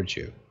come towards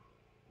you.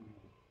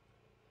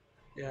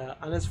 Yeah,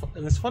 and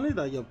it's funny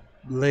that you're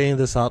laying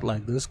this out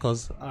like this,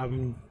 because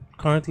I'm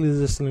currently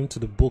listening to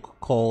the book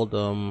called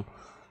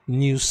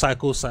New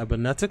Psycho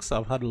Cybernetics.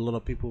 I've had a lot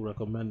of people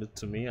recommend it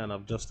to me, and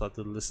I've just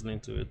started listening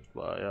to it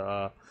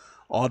by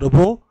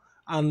Audible.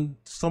 And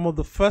some of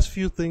the first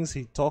few things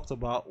he talked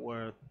about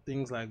were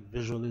things like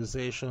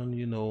visualization,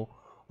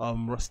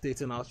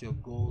 stating out your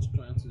goals,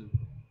 trying to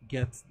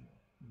get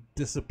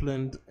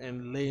disciplined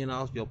and laying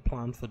out your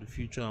plan for the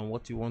future and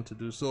what you want to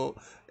do. So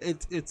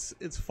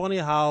it's funny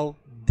how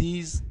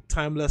these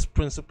timeless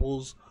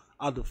principles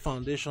are the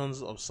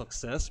foundations of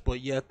success,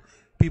 but yet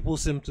people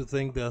seem to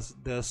think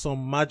there's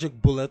some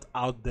magic bullet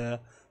out there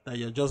that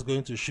you're just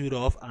going to shoot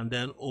off, and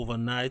then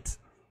overnight,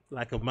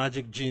 like a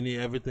magic genie,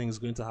 everything's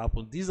going to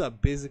happen. These are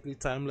basically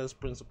timeless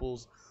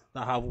principles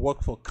that have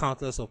worked for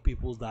countless of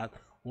people, that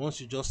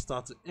once you just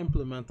start to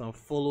implement and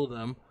follow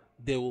them,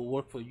 they will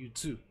work for you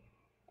too.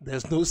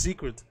 There's no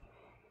secret.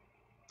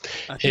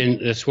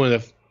 And that's one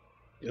of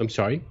the... I'm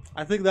sorry?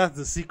 I think that's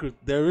the secret.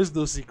 There is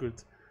no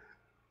secret.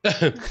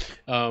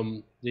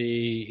 The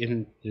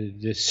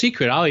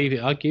secret,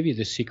 I'll give you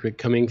the secret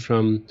coming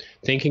from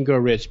Think and Grow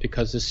Rich,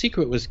 because the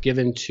secret was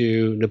given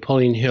to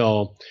Napoleon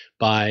Hill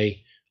by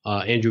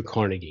Andrew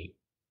Carnegie.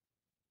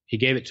 He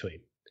gave it to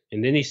him,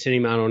 and then he sent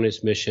him out on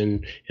his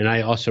mission. And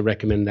I also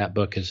recommend that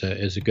book as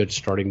a good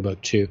starting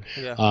book too.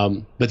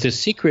 Yeah. But the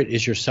secret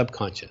is your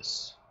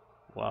subconscious.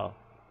 Wow.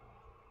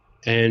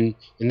 And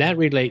that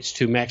relates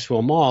to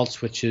Maxwell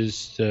Maltz, which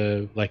is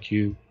like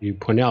you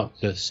point out,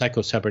 the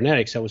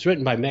Psycho-Cybernetics that was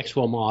written by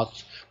Maxwell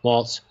Maltz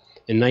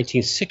in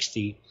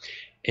 1960,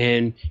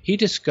 and he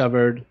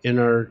discovered in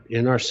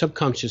our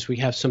subconscious we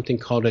have something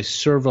called a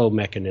servo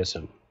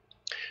mechanism.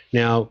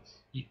 Now,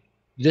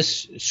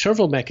 this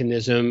servo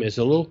mechanism is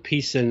a little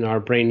piece in our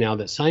brain now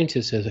that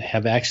scientists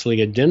have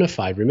actually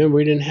identified. Remember,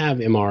 we didn't have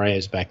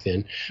MRIs back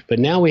then, but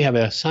now we have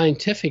a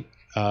scientific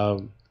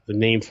the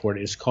name for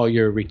it. Is called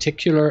your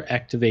reticular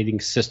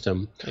activating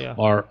system,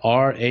 or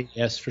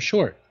RAS for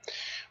short.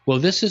 Well,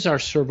 this is our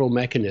servo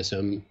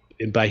mechanism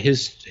by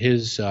his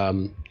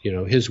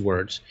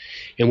words.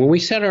 And when we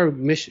set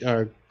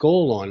our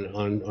goal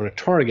on a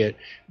target,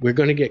 we're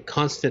going to get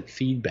constant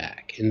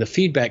feedback, and the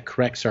feedback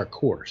corrects our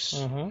course.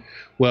 Uh-huh.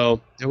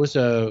 Well, there was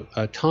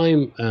a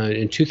time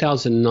in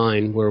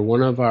 2009 where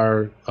one of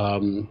our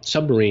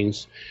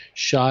submarines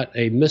shot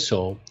a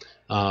missile.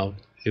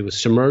 It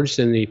was submerged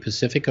in the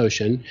Pacific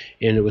Ocean,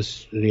 and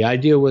the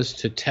idea was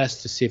to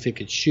test to see if it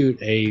could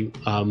shoot a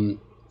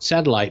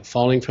satellite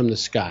falling from the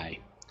sky.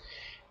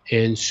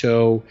 And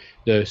so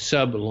the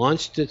sub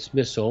launched its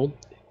missile,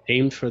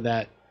 aimed for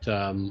that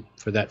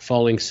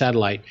falling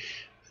satellite.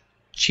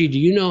 Chi, do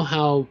you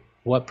know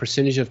what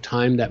percentage of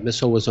time that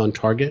missile was on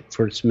target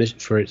for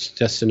its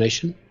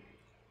destination?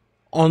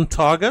 On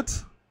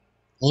target?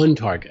 On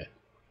target.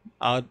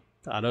 I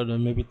don't know,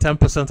 maybe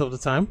 10% of the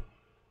time.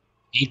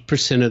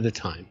 8% of the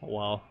time.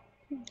 Wow.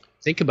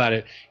 Think about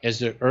it. As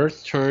the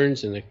Earth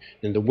turns and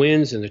the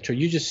winds and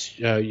you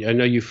just I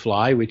know you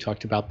fly. We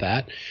talked about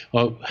that.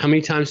 Well, how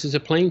many times does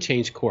a plane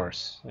change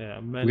course? Yeah,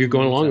 we're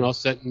going along, and all of a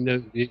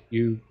sudden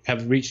you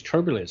have reached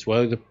turbulence.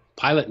 Well, the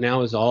pilot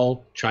now is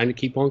all trying to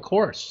keep on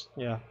course.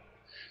 Yeah.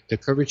 The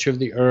curvature of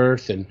the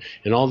Earth and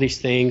all these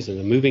things, and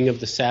the moving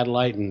of the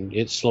satellite, and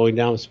it's slowing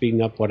down,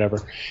 speeding up,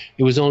 whatever.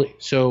 It was only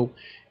so.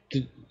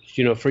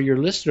 For your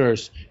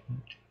listeners.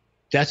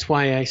 That's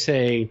why I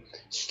say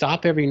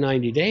stop every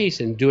 90 days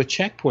and do a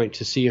checkpoint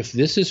to see if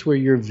this is where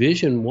your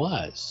vision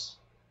was.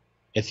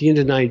 At the end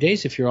of 90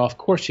 days, if you're off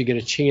course, you get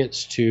a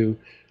chance to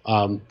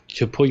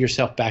pull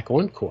yourself back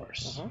on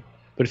course. Uh-huh.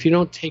 But if you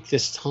don't take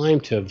this time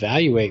to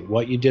evaluate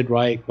what you did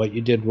right, what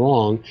you did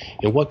wrong,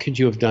 and what could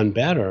you have done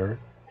better,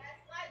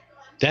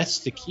 that's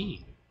the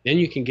key. Then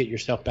you can get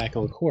yourself back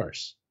on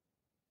course.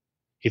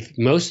 If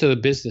most of the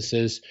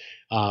businesses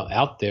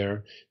out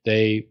there,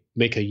 they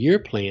make a year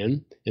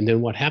plan, and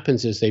then what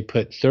happens is they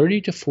put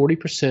 30 to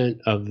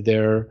 40% of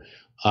their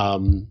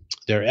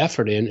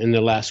effort in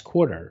the last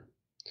quarter.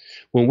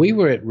 When we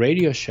were at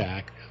Radio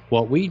Shack,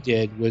 what we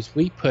did was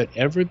we put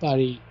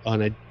everybody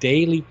on a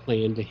daily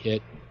plan to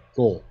hit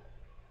goal.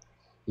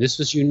 This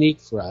was unique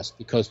for us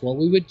because what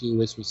we would do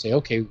is we say,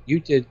 okay, you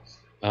did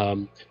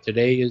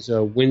today is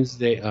a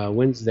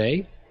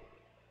Wednesday.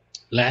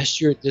 Last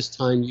year at this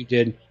time you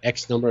did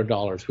X number of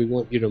dollars. We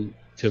want you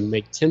to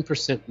make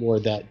 10% more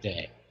that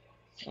day.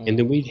 And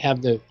then we'd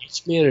have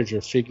each manager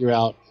figure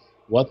out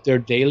what their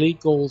daily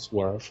goals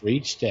were for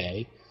each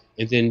day,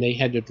 and then they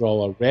had to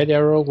draw a red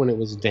arrow when it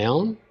was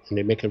down, and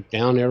they make a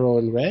down arrow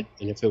in red,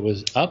 and if it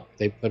was up,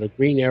 they put a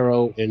green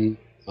arrow in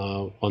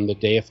on the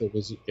day if it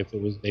was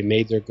they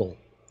made their goal.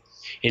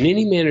 And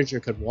any manager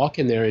could walk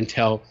in there and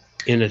tell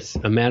in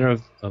a matter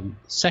of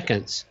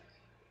seconds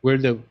where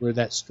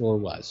that store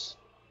was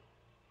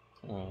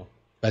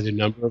by the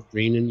number of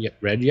green and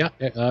red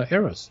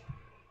arrows.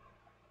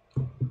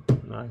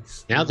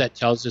 Nice. Now that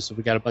tells us if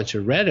we got a bunch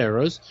of red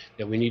arrows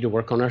that we need to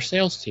work on our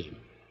sales team.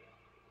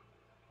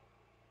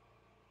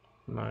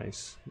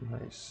 Nice.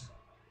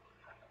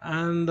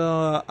 And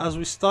as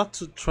we start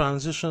to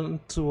transition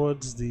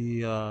towards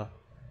the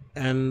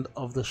end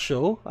of the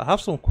show, I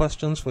have some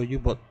questions for you.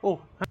 But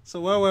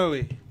so where were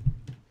we?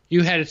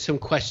 You had some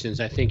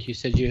questions. I think you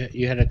said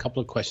you had a couple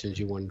of questions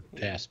you wanted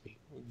to ask me.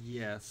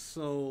 Yes.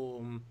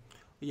 So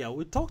yeah,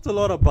 we talked a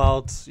lot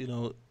about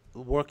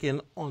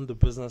working on the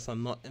business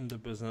and not in the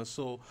business.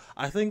 So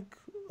I think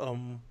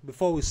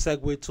before we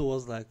segue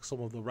towards like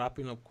some of the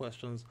wrapping up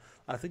questions,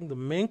 I think the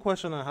main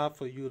question I have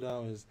for you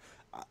now is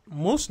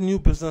most new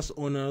business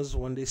owners,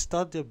 when they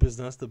start their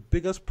business, the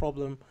biggest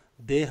problem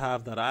they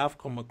have that I have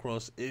come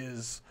across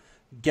is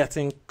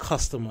getting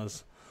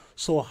customers.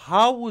 So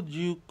how would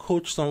you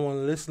coach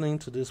someone listening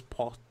to this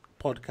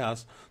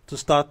podcast to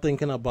start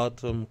thinking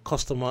about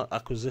customer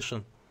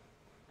acquisition?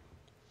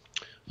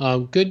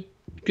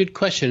 Good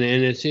question,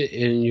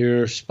 and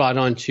you're spot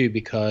on too,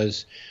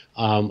 because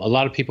a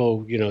lot of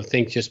people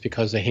think just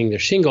because they hang their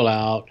shingle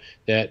out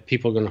that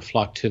people are going to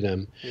flock to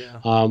them.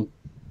 Yeah.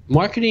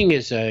 Marketing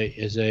is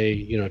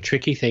a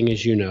tricky thing,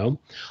 as you know.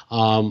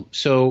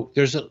 So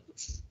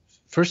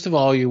first of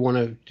all, you want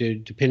to do,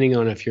 depending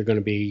on if you're going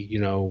to be,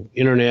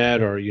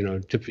 internet or,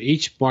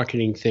 each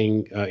marketing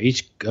thing,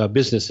 each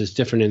business is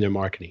different in their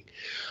marketing.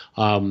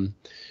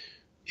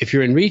 If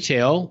you're in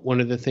retail,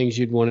 one of the things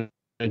you'd want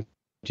to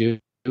do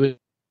is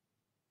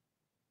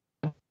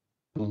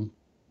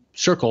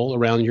circle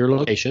around your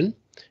location,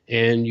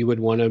 and you would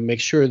want to make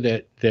sure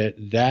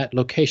that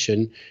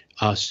location,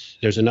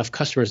 there's enough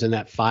customers in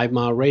that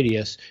 5-mile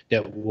radius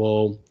that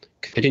will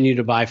continue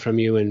to buy from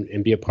you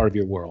and be a part of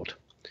your world.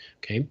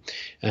 Okay,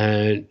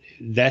 and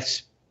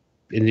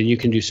then you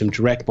can do some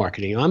direct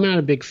marketing. I'm not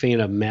a big fan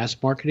of mass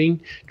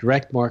marketing.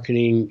 Direct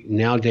marketing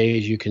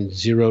nowadays, you can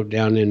zero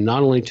down in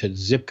not only to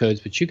zip codes,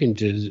 but you can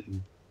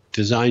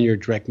design your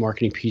direct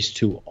marketing piece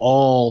to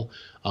all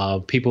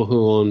people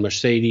who own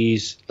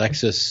Mercedes,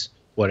 Lexus,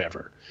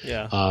 whatever.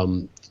 Yeah.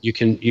 You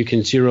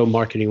can zero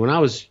marketing. When I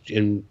was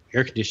in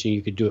air conditioning,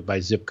 you could do it by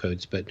zip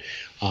codes, but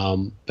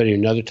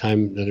another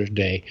time, another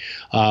day.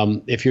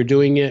 If you're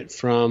doing it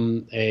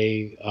from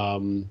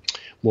a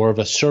more of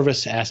a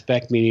service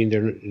aspect, meaning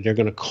they're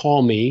going to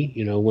call me,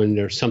 when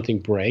there's something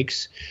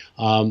breaks,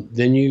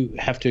 then you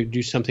have to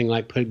do something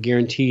like put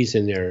guarantees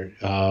in there,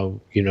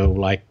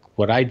 like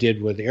what I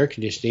did with air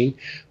conditioning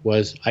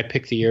was I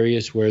picked the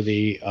areas where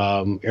the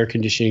air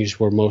conditionings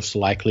were most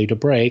likely to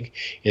break,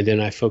 and then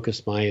I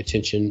focused my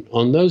attention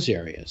on those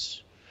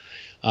areas.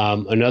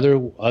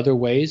 Other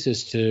ways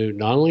is to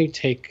not only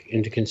take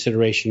into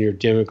consideration your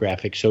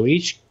demographic, so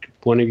each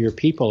one of your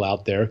people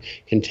out there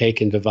can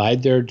take and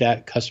divide their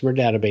customer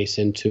database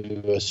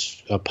into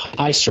a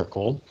pie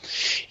circle,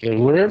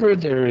 and wherever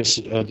there is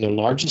the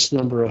largest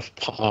number of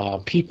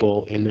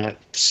people in that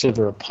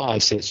sliver of pie,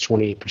 say it's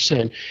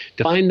 28%,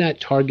 define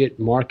that target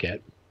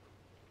market.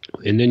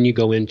 And then you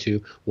go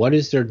into what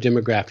is their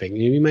demographic. And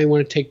you may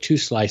want to take 2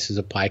 slices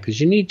of pie because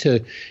you need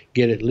to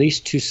get at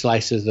least 2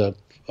 slices of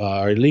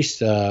or at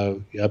least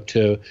up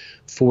to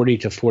 40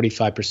 to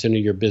 45%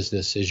 of your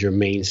business is your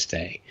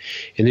mainstay.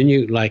 And then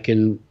you, like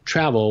in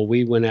travel,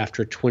 we went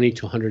after $20,000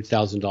 to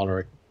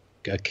 $100,000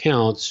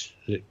 accounts,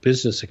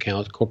 business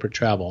accounts, corporate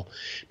travel,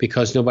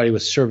 because nobody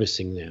was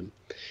servicing them.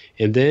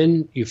 And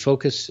then you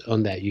focus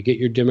on that. You get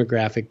your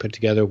demographic put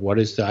together. What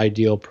is the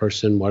ideal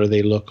person? What do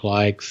they look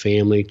like?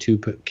 Family, 2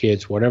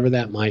 kids, whatever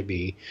that might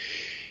be.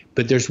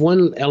 But there's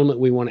one element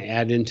we want to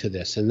add into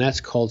this, and that's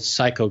called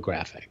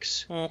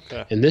psychographics.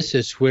 Okay. And this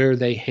is where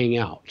they hang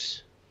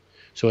out.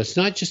 So it's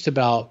not just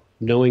about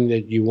knowing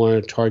that you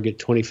want to target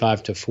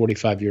 25 to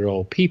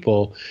 45-year-old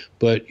people,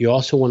 but you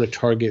also want to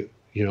target,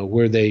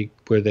 where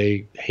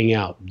they hang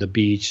out, the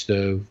beach,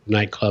 the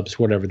nightclubs,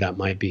 whatever that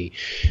might be.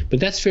 But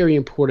that's very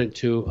important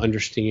to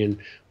understand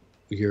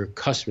your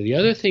customer. The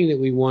other thing that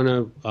we want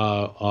to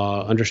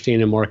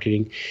understand in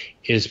marketing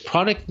is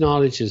product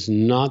knowledge is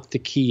not the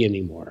key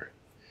anymore.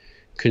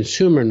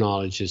 Consumer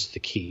knowledge is the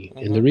key.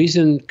 And the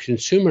reason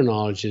consumer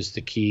knowledge is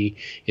the key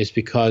is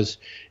because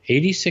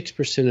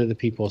 86% of the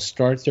people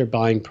start their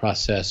buying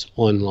process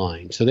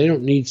online. So they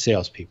don't need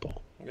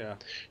salespeople. Yeah.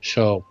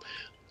 So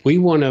we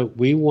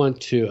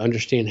want to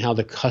understand how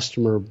the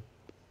customer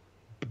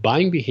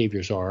buying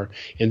behaviors are,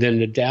 and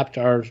then adapt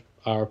our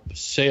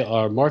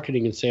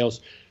marketing and sales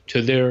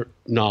to their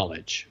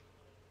knowledge,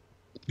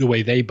 the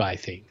way they buy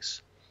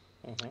things.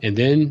 And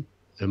then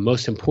the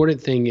most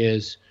important thing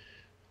is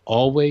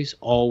always,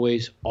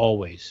 always,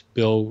 always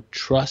build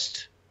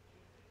trust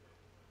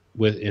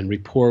and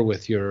rapport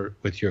with your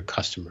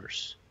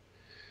customers.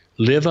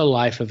 Live a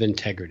life of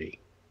integrity.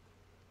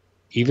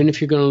 Even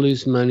if you're going to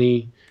lose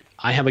money,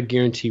 I have a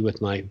guarantee with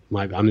my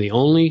I'm the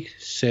only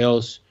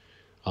sales,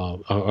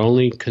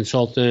 only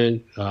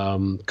consultant,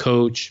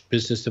 coach,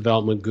 business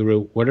development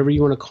guru, whatever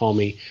you want to call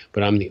me,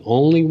 but I'm the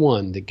only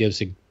one that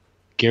gives a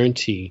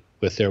guarantee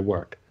with their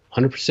work.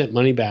 100%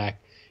 money back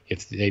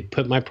if they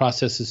put my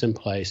processes in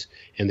place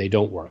and they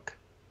don't work.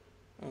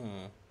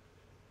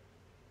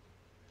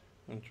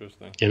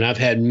 Interesting. And I've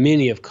had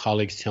many of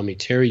colleagues tell me,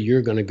 Terry,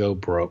 you're going to go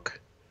broke.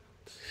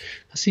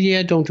 I said,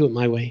 yeah, don't do it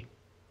my way.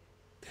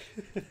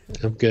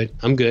 I'm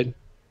good.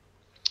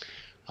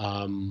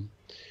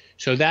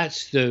 So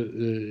that's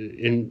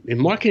in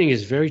marketing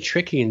is very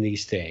tricky in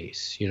these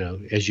days,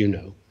 as you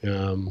know.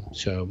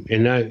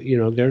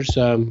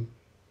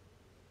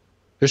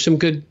 There's some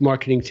good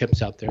marketing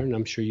tips out there, and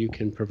I'm sure you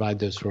can provide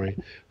those for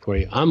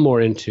you. I'm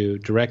more into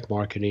direct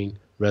marketing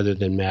rather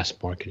than mass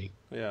marketing.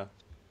 Yeah.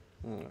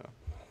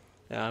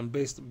 Yeah, and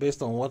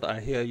based on what I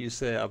hear you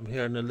say, I'm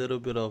hearing a little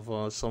bit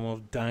of some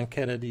of Dan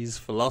Kennedy's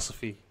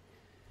philosophy.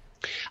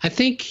 I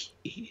think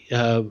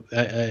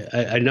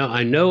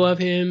I know of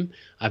him.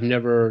 I've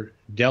never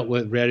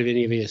read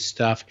any of his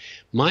stuff.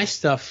 My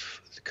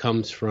stuff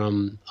comes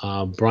from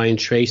Brian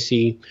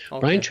Tracy. Okay.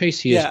 Brian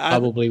Tracy is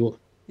probably.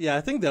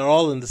 I think they're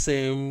all in the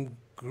same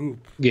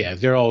group. Yeah,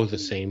 they're all the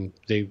same.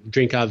 They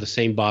drink out of the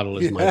same bottle,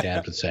 as my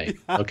dad would say.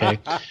 Okay,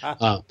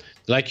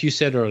 like you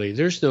said earlier,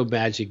 there's no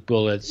magic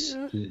bullets.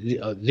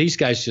 These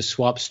guys just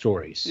swap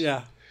stories.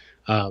 Yeah.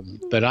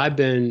 But I've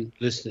been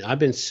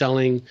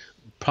selling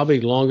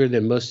probably longer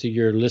than most of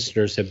your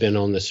listeners have been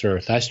on this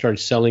earth. I started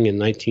selling in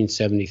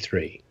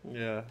 1973.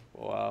 Yeah.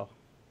 Wow.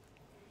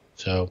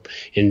 So,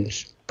 and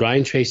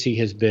Brian Tracy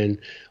has been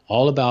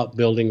all about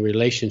building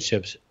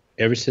relationships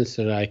ever since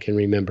that I can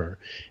remember.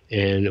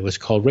 And it was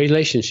called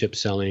relationship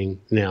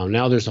selling.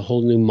 Now there's a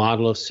whole new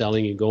model of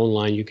selling. You go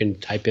online, you can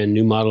type in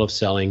new model of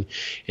selling,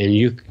 and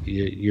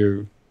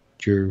your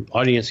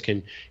audience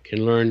can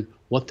learn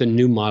what the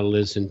new model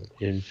is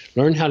and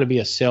learn how to be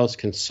a sales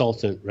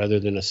consultant rather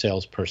than a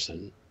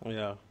salesperson.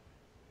 Yeah.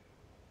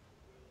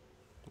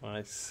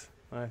 Nice.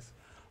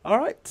 All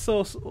right.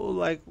 So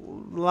like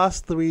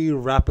last three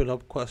wrap it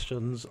up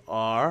questions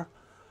are,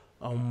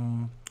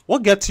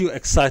 what gets you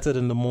excited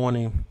in the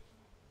morning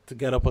to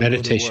get up and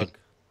Meditation. go to work?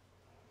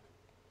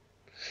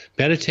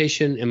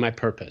 Meditation and my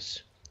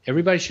purpose.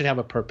 Everybody should have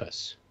a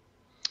purpose.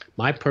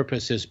 My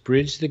purpose is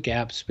bridge the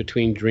gaps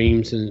between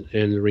dreams and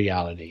the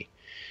reality.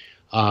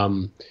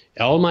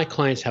 All my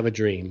clients have a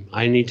dream.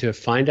 I need to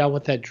find out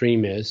what that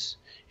dream is,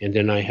 and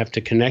then I have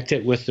to connect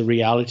it with the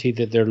reality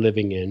that they're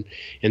living in.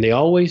 And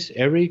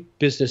every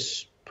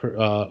business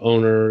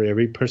owner,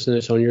 every person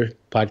that's on your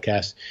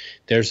podcast,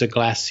 there's a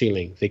glass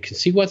ceiling. They can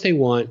see what they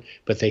want,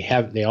 but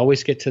they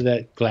always get to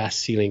that glass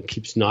ceiling,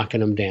 keeps knocking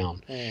them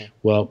down.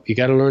 Well, you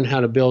got to learn how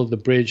to build the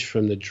bridge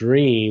from the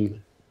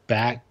dream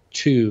back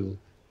to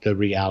the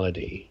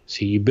reality.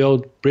 See, you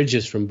build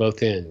bridges from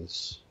both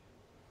ends,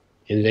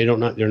 and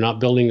they're not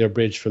building their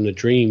bridge from the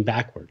dream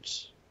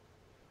backwards.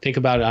 Think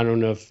about it. I don't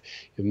know if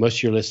most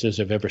of your listeners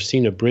have ever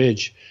seen a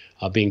bridge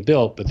being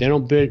built, but they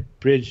don't build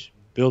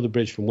the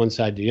bridge from one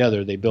side to the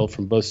other. They build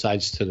from both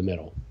sides to the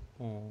middle.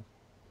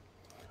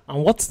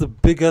 And what's the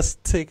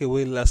biggest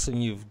takeaway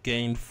lesson you've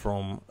gained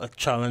from a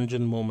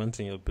challenging moment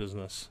in your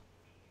business?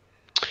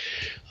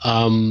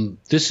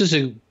 This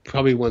is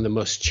probably one of the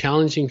most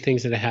challenging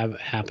things that have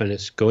happened.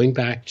 It's going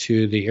back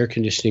to the air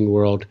conditioning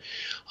world.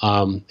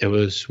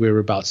 We were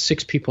about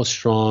 6 people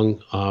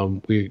strong.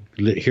 We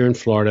here in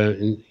Florida,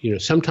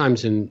 and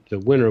sometimes in the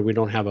winter we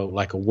don't have a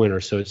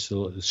winter, so it's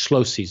a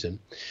slow season.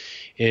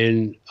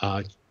 And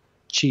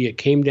it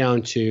came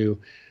down to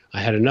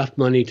I had enough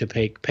money to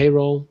pay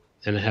payroll,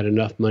 and I had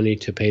enough money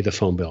to pay the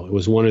phone bill. It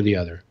was one or the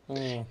other.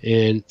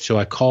 And so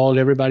I called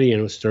everybody in.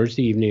 It was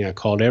Thursday evening. I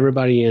called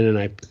everybody in, and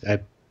I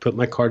put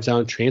my cards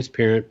out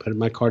transparent, put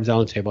my cards out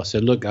on the table. I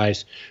said, look,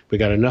 guys, we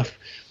got enough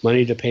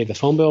money to pay the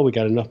phone bill. We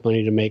got enough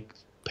money to make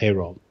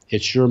payroll.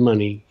 It's your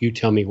money. You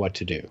tell me what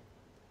to do.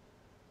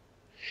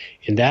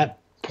 And that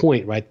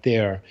point right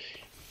there,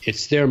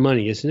 it's their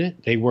money, isn't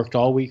it? They worked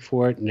all week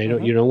for it,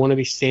 and you don't want to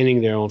be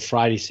standing there on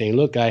Friday saying,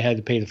 look, I had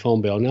to pay the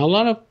phone bill. Now, a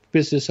lot of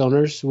business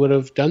owners would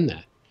have done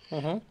that.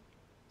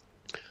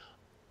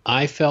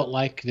 I felt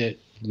like that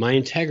my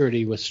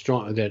integrity was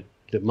strong, that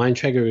my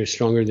integrity was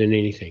stronger than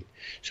anything.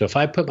 So if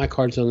I put my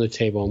cards on the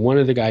table and one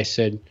of the guys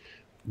said,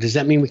 does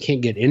that mean we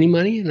can't get any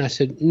money? And I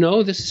said,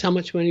 no, this is how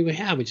much money we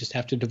have. We just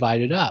have to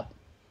divide it up.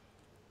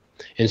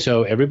 And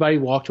so everybody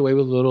walked away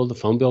with a little. The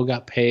phone bill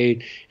got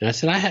paid. And I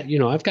said,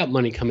 I've got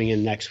money coming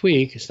in next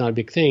week. It's not a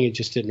big thing. It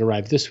just didn't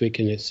arrive this week,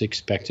 and it's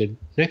expected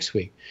next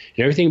week.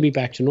 And everything will be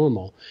back to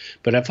normal.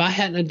 But if I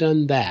hadn't have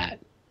done that,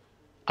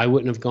 I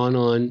wouldn't have gone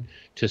on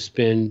to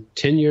spend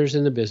 10 years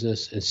in the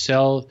business and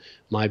sell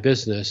my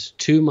business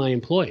to my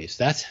employees.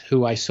 That's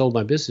who I sold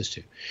my business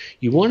to.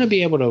 You want to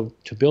be able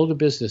to build a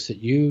business that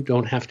you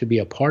don't have to be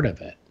a part of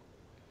it.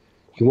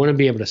 You want to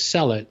be able to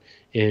sell it.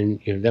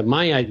 And that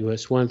my idea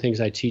is one of the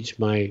things I teach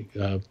my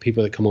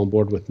people that come on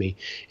board with me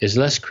is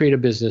let's create a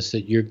business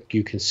that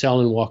you can sell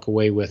and walk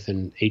away with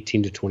in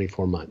 18 to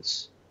 24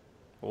 months.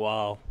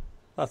 Wow.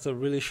 That's a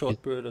really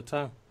short period of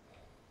time.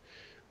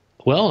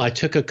 Well, I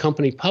took a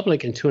company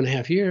public in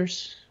 2.5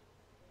 years.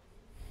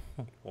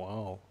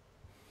 Wow.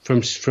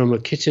 From a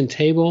kitchen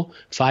table,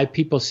 5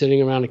 people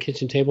sitting around a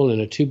kitchen table in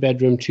a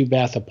 2-bedroom,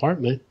 2-bath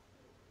apartment.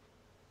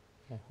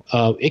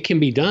 It can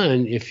be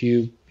done if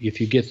you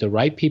get the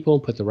right people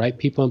and put the right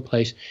people in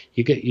place.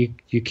 You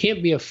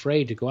can't be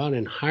afraid to go out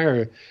and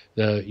hire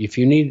if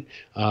you need,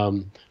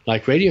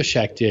 like Radio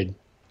Shack did.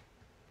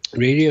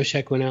 Radio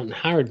Shack went out and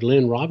hired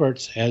Lynn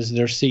Roberts as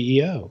their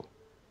CEO.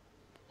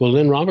 Well,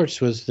 Lynn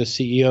Roberts was the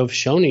CEO of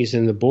Shoney's,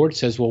 and the board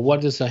says, well,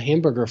 what does a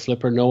hamburger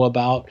flipper know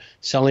about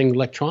selling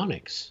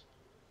electronics?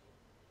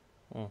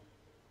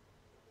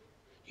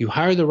 You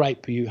hire the right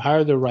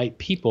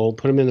people,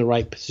 put them in the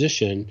right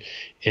position,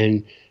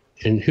 and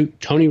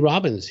Tony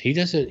Robbins, he's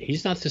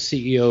not the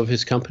CEO of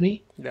his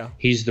company. Yeah.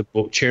 He's the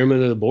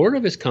chairman of the board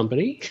of his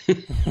company,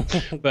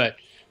 but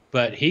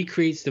he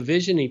creates the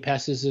vision, he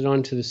passes it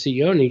on to the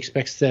CEO, and he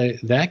expects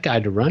that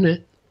guy to run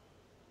it.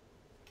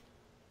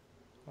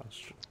 That's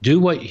true. Do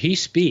what he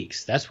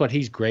speaks. That's what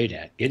he's great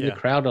at, getting the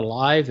crowd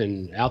alive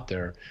and out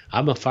there.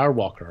 I'm a fire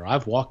walker.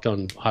 I've walked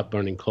on hot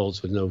burning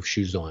coals with no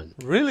shoes on.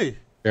 Really?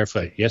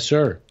 Barefoot. Yes,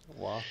 sir.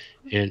 Wow.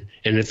 And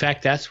in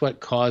fact, that's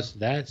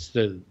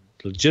the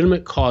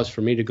legitimate cause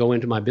for me to go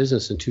into my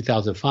business in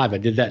 2005. I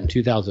did that in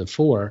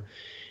 2004.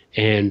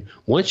 And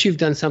once you've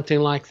done something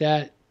like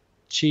that,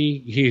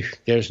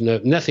 there's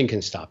nothing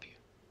can stop you.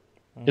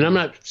 And I'm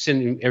not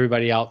sending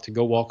everybody out to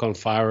go walk on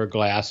fire or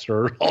glass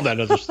or all that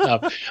other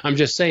stuff. I'm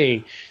just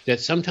saying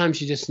that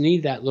sometimes you just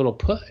need that little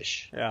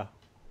push. Yeah.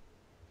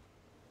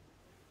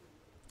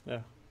 Yeah.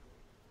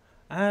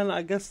 And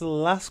I guess the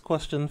last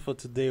question for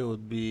today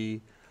would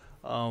be,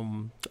 a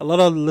lot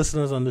of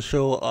listeners on the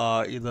show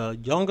are either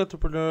young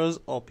entrepreneurs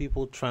or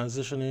people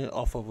transitioning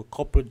off of a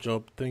corporate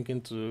job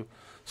thinking to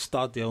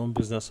start their own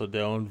business or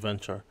their own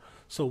venture.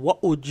 So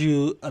what would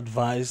you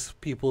advise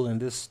people in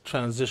this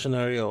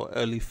transitionary or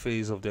early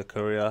phase of their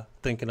career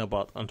thinking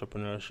about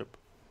entrepreneurship?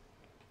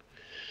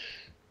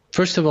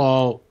 First of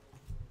all,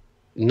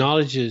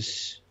 knowledge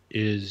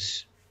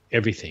is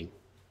everything.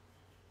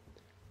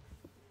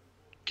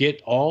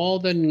 Get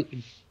all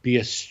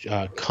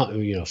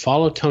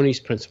follow Tony's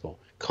principle,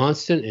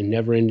 constant and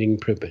never-ending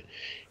improvement.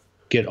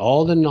 Get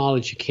all the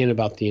knowledge you can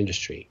about the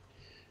industry,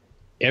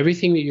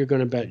 everything that you're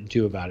going to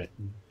do about it.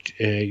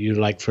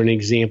 Like, for an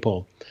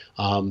example,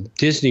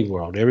 Disney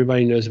World.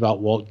 Everybody knows about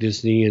Walt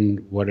Disney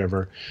and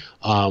whatever.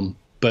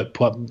 But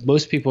what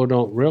most people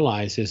don't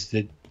realize is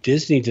that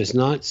Disney does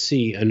not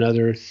see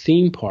another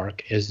theme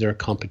park as their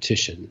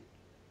competition.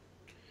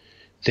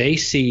 They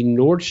see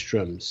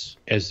Nordstrom's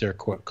as their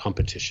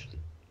competition.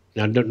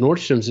 Now,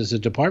 Nordstrom's is a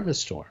department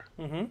store.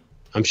 Mm-hmm.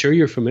 I'm sure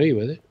you're familiar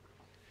with it.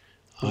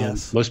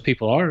 Yes. Most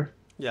people are.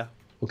 Yeah.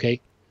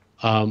 Okay.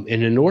 And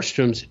in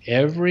Nordstrom's,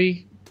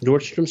 every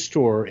Nordstrom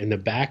store in the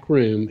back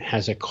room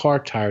has a car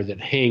tire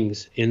that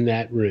hangs in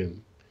that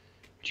room.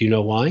 Do you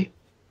know why?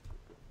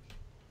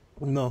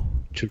 No.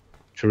 To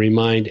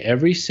remind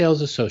every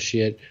sales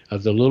associate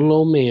of the little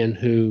old man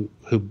who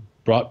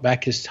brought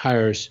back his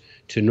tires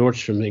to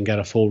Nordstrom and got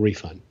a full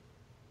refund.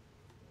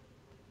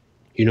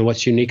 You know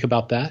what's unique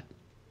about that?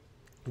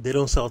 They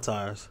don't sell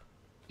tires.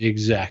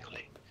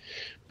 Exactly.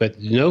 But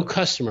no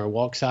customer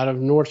walks out of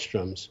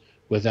Nordstrom's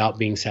without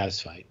being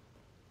satisfied.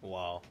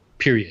 Wow.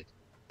 Period.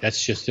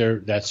 That's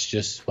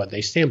just what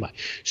they stand by.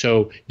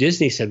 So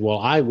Disney said,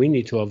 well, we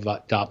need to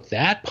adopt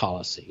that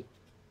policy.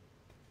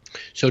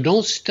 So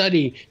don't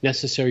study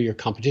necessarily your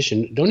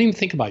competition. Don't even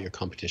think about your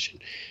competition.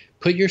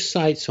 Put your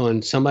sights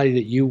on somebody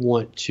that you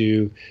want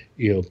to,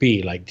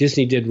 be, like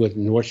Disney did with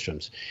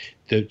Nordstrom's.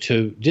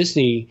 To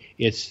Disney,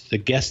 it's the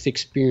guest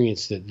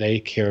experience that they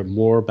care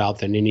more about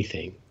than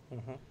anything.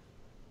 Mm-hmm.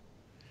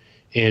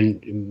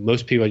 And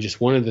most people,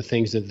 just one of the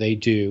things that they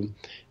do,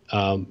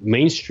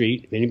 Main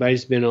Street, if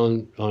anybody's been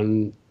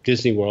on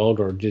Disney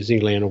World or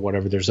Disneyland or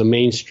whatever, there's a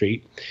Main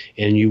Street,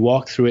 and you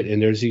walk through it, and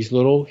there's these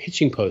little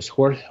hitching posts,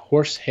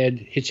 horse head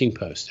hitching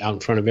posts out in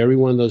front of every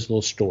one of those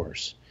little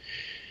stores.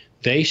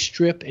 They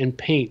strip and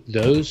paint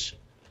those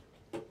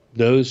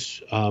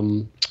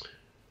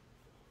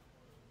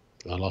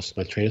I lost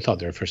my train of thought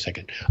there for a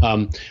second.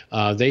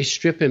 They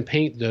strip and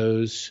paint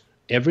those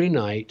every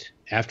night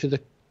after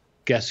the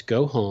guests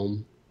go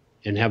home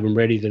and have them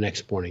ready the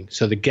next morning.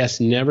 So the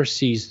guest never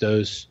sees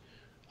those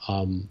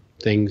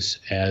things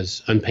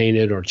as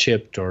unpainted or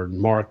chipped or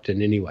marked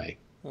in any way.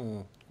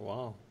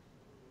 Wow.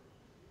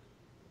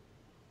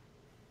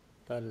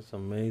 That is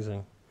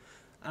amazing.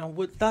 And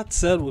with that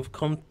said, we've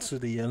come to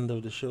the end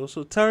of the show.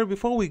 So Terry,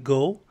 before we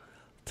go,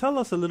 tell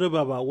us a little bit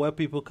about where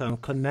people can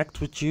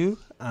connect with you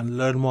and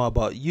learn more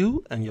about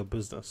you and your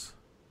business.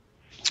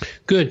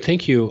 Good.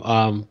 Thank you.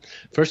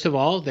 First of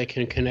all, they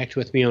can connect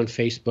with me on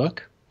Facebook,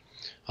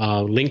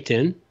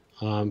 LinkedIn,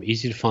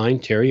 easy to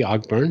find, Terry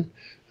Ogburn,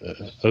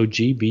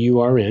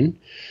 Ogburn.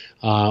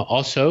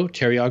 Also,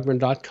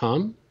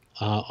 terryogburn.com,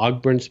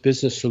 Ogburns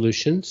Business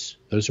Solutions.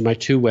 Those are my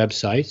two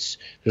websites.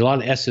 There's a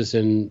lot of S's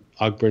in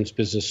Ogburns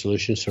Business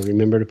Solutions, so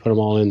remember to put them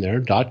all in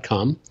there,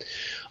 .com.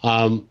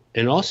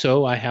 And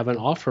also, I have an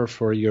offer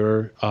for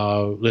your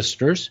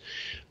listeners.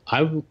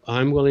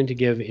 I'm willing to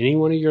give any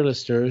one of your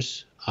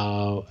listeners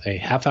a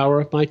half hour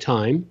of my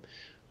time,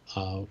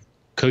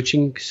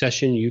 coaching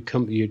session. You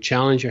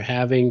challenge you're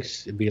having,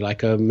 it'd be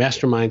like a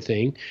mastermind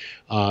thing.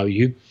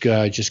 You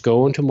just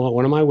go onto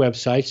one of my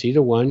websites,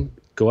 either one,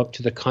 go up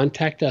to the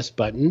Contact Us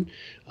button,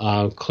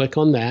 click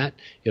on that.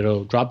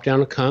 It'll drop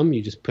down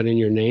you just put in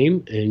your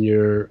name and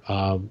your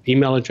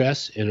email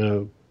address and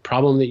a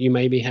problem that you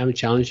may be having,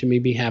 challenge you may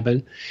be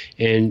having,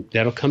 and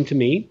that'll come to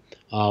me.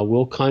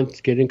 we'll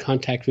get in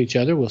contact with each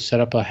other. We'll set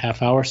up a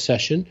half-hour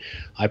session.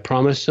 I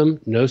promise them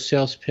no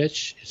sales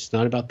pitch. It's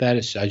not about that.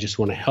 I just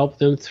want to help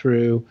them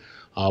through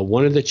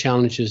one of the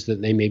challenges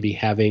that they may be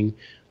having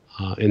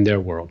in their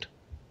world.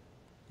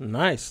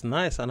 Nice. And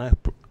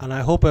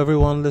I hope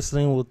everyone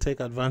listening will take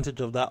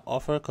advantage of that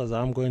offer, because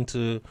I'm going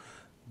to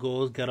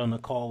go get on a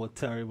call with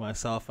Terry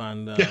myself,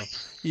 and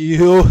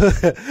you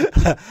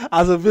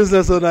as a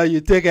business owner, you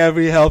take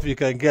every help you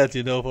can get,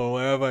 from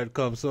wherever it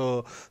comes.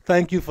 So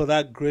thank you for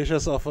that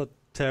gracious offer,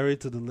 Terry.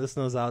 To the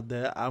listeners out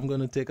there, I'm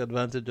going to take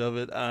advantage of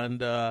it,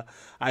 and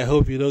I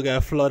hope you don't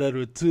get flooded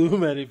with too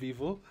many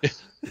people.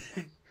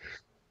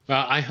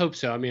 Well, I hope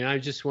so. I mean, I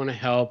just want to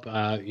help.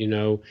 That's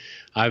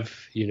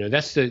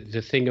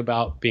the thing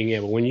about being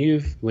able, when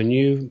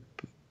you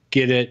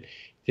get it,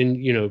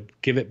 then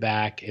give it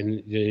back.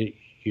 And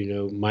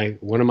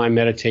part of my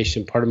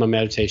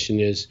meditation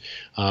is,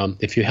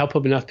 if you help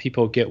enough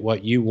people get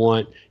what you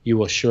want, you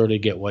will surely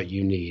get what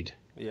you need.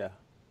 Yeah.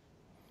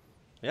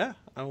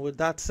 And with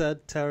that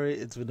said, Terry,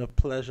 it's been a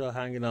pleasure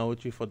hanging out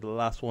with you for the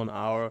last 1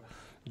 hour,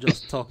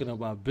 just talking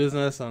about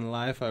business and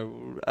life. I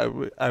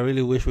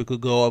really wish we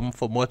could go on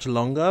for much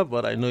longer,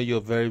 but I know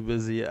you're very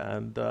busy,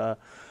 and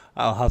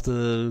I'll have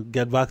to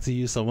get back to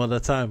you some other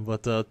time.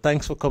 But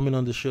thanks for coming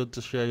on the show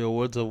to share your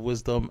words of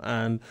wisdom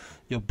and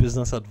your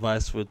business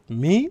advice with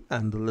me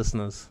and the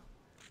listeners.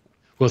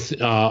 Well,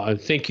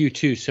 thank you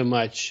too so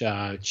much,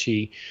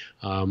 Chi.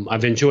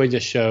 I've enjoyed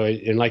this show,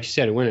 and like you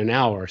said, it went an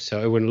hour,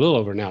 so it went a little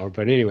over an hour.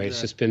 But anyway,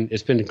 it's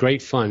been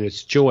great fun.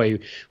 It's joy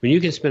when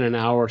you can spend an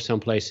hour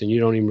someplace and you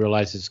don't even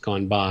realize it's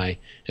gone by.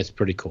 It's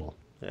pretty cool.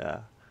 Yeah,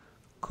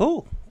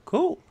 cool,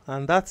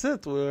 and that's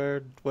it.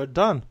 We're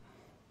done.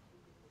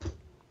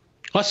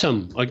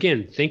 Awesome.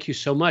 Again, thank you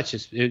so much.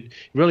 It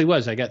really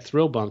was. I got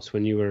thrill bumps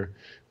when you were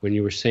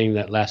saying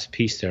that last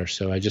piece there.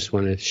 So I just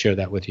wanted to share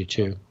that with you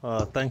too.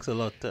 Thanks a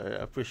lot, Terry.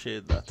 I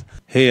appreciate that.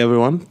 Hey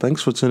everyone,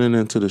 thanks for tuning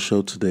into the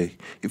show today.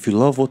 If you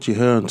love what you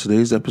hear on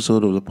today's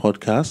episode of the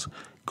podcast,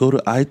 go to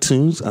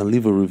iTunes and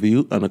leave a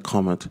review and a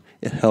comment.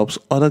 It helps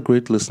other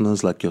great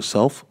listeners like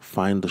yourself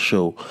find the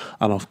show.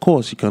 And of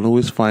course, you can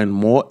always find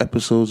more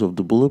episodes of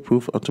the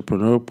Bulletproof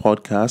Entrepreneur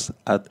Podcast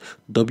at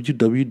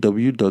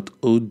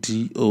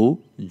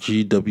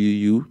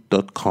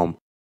www.odogwu.com.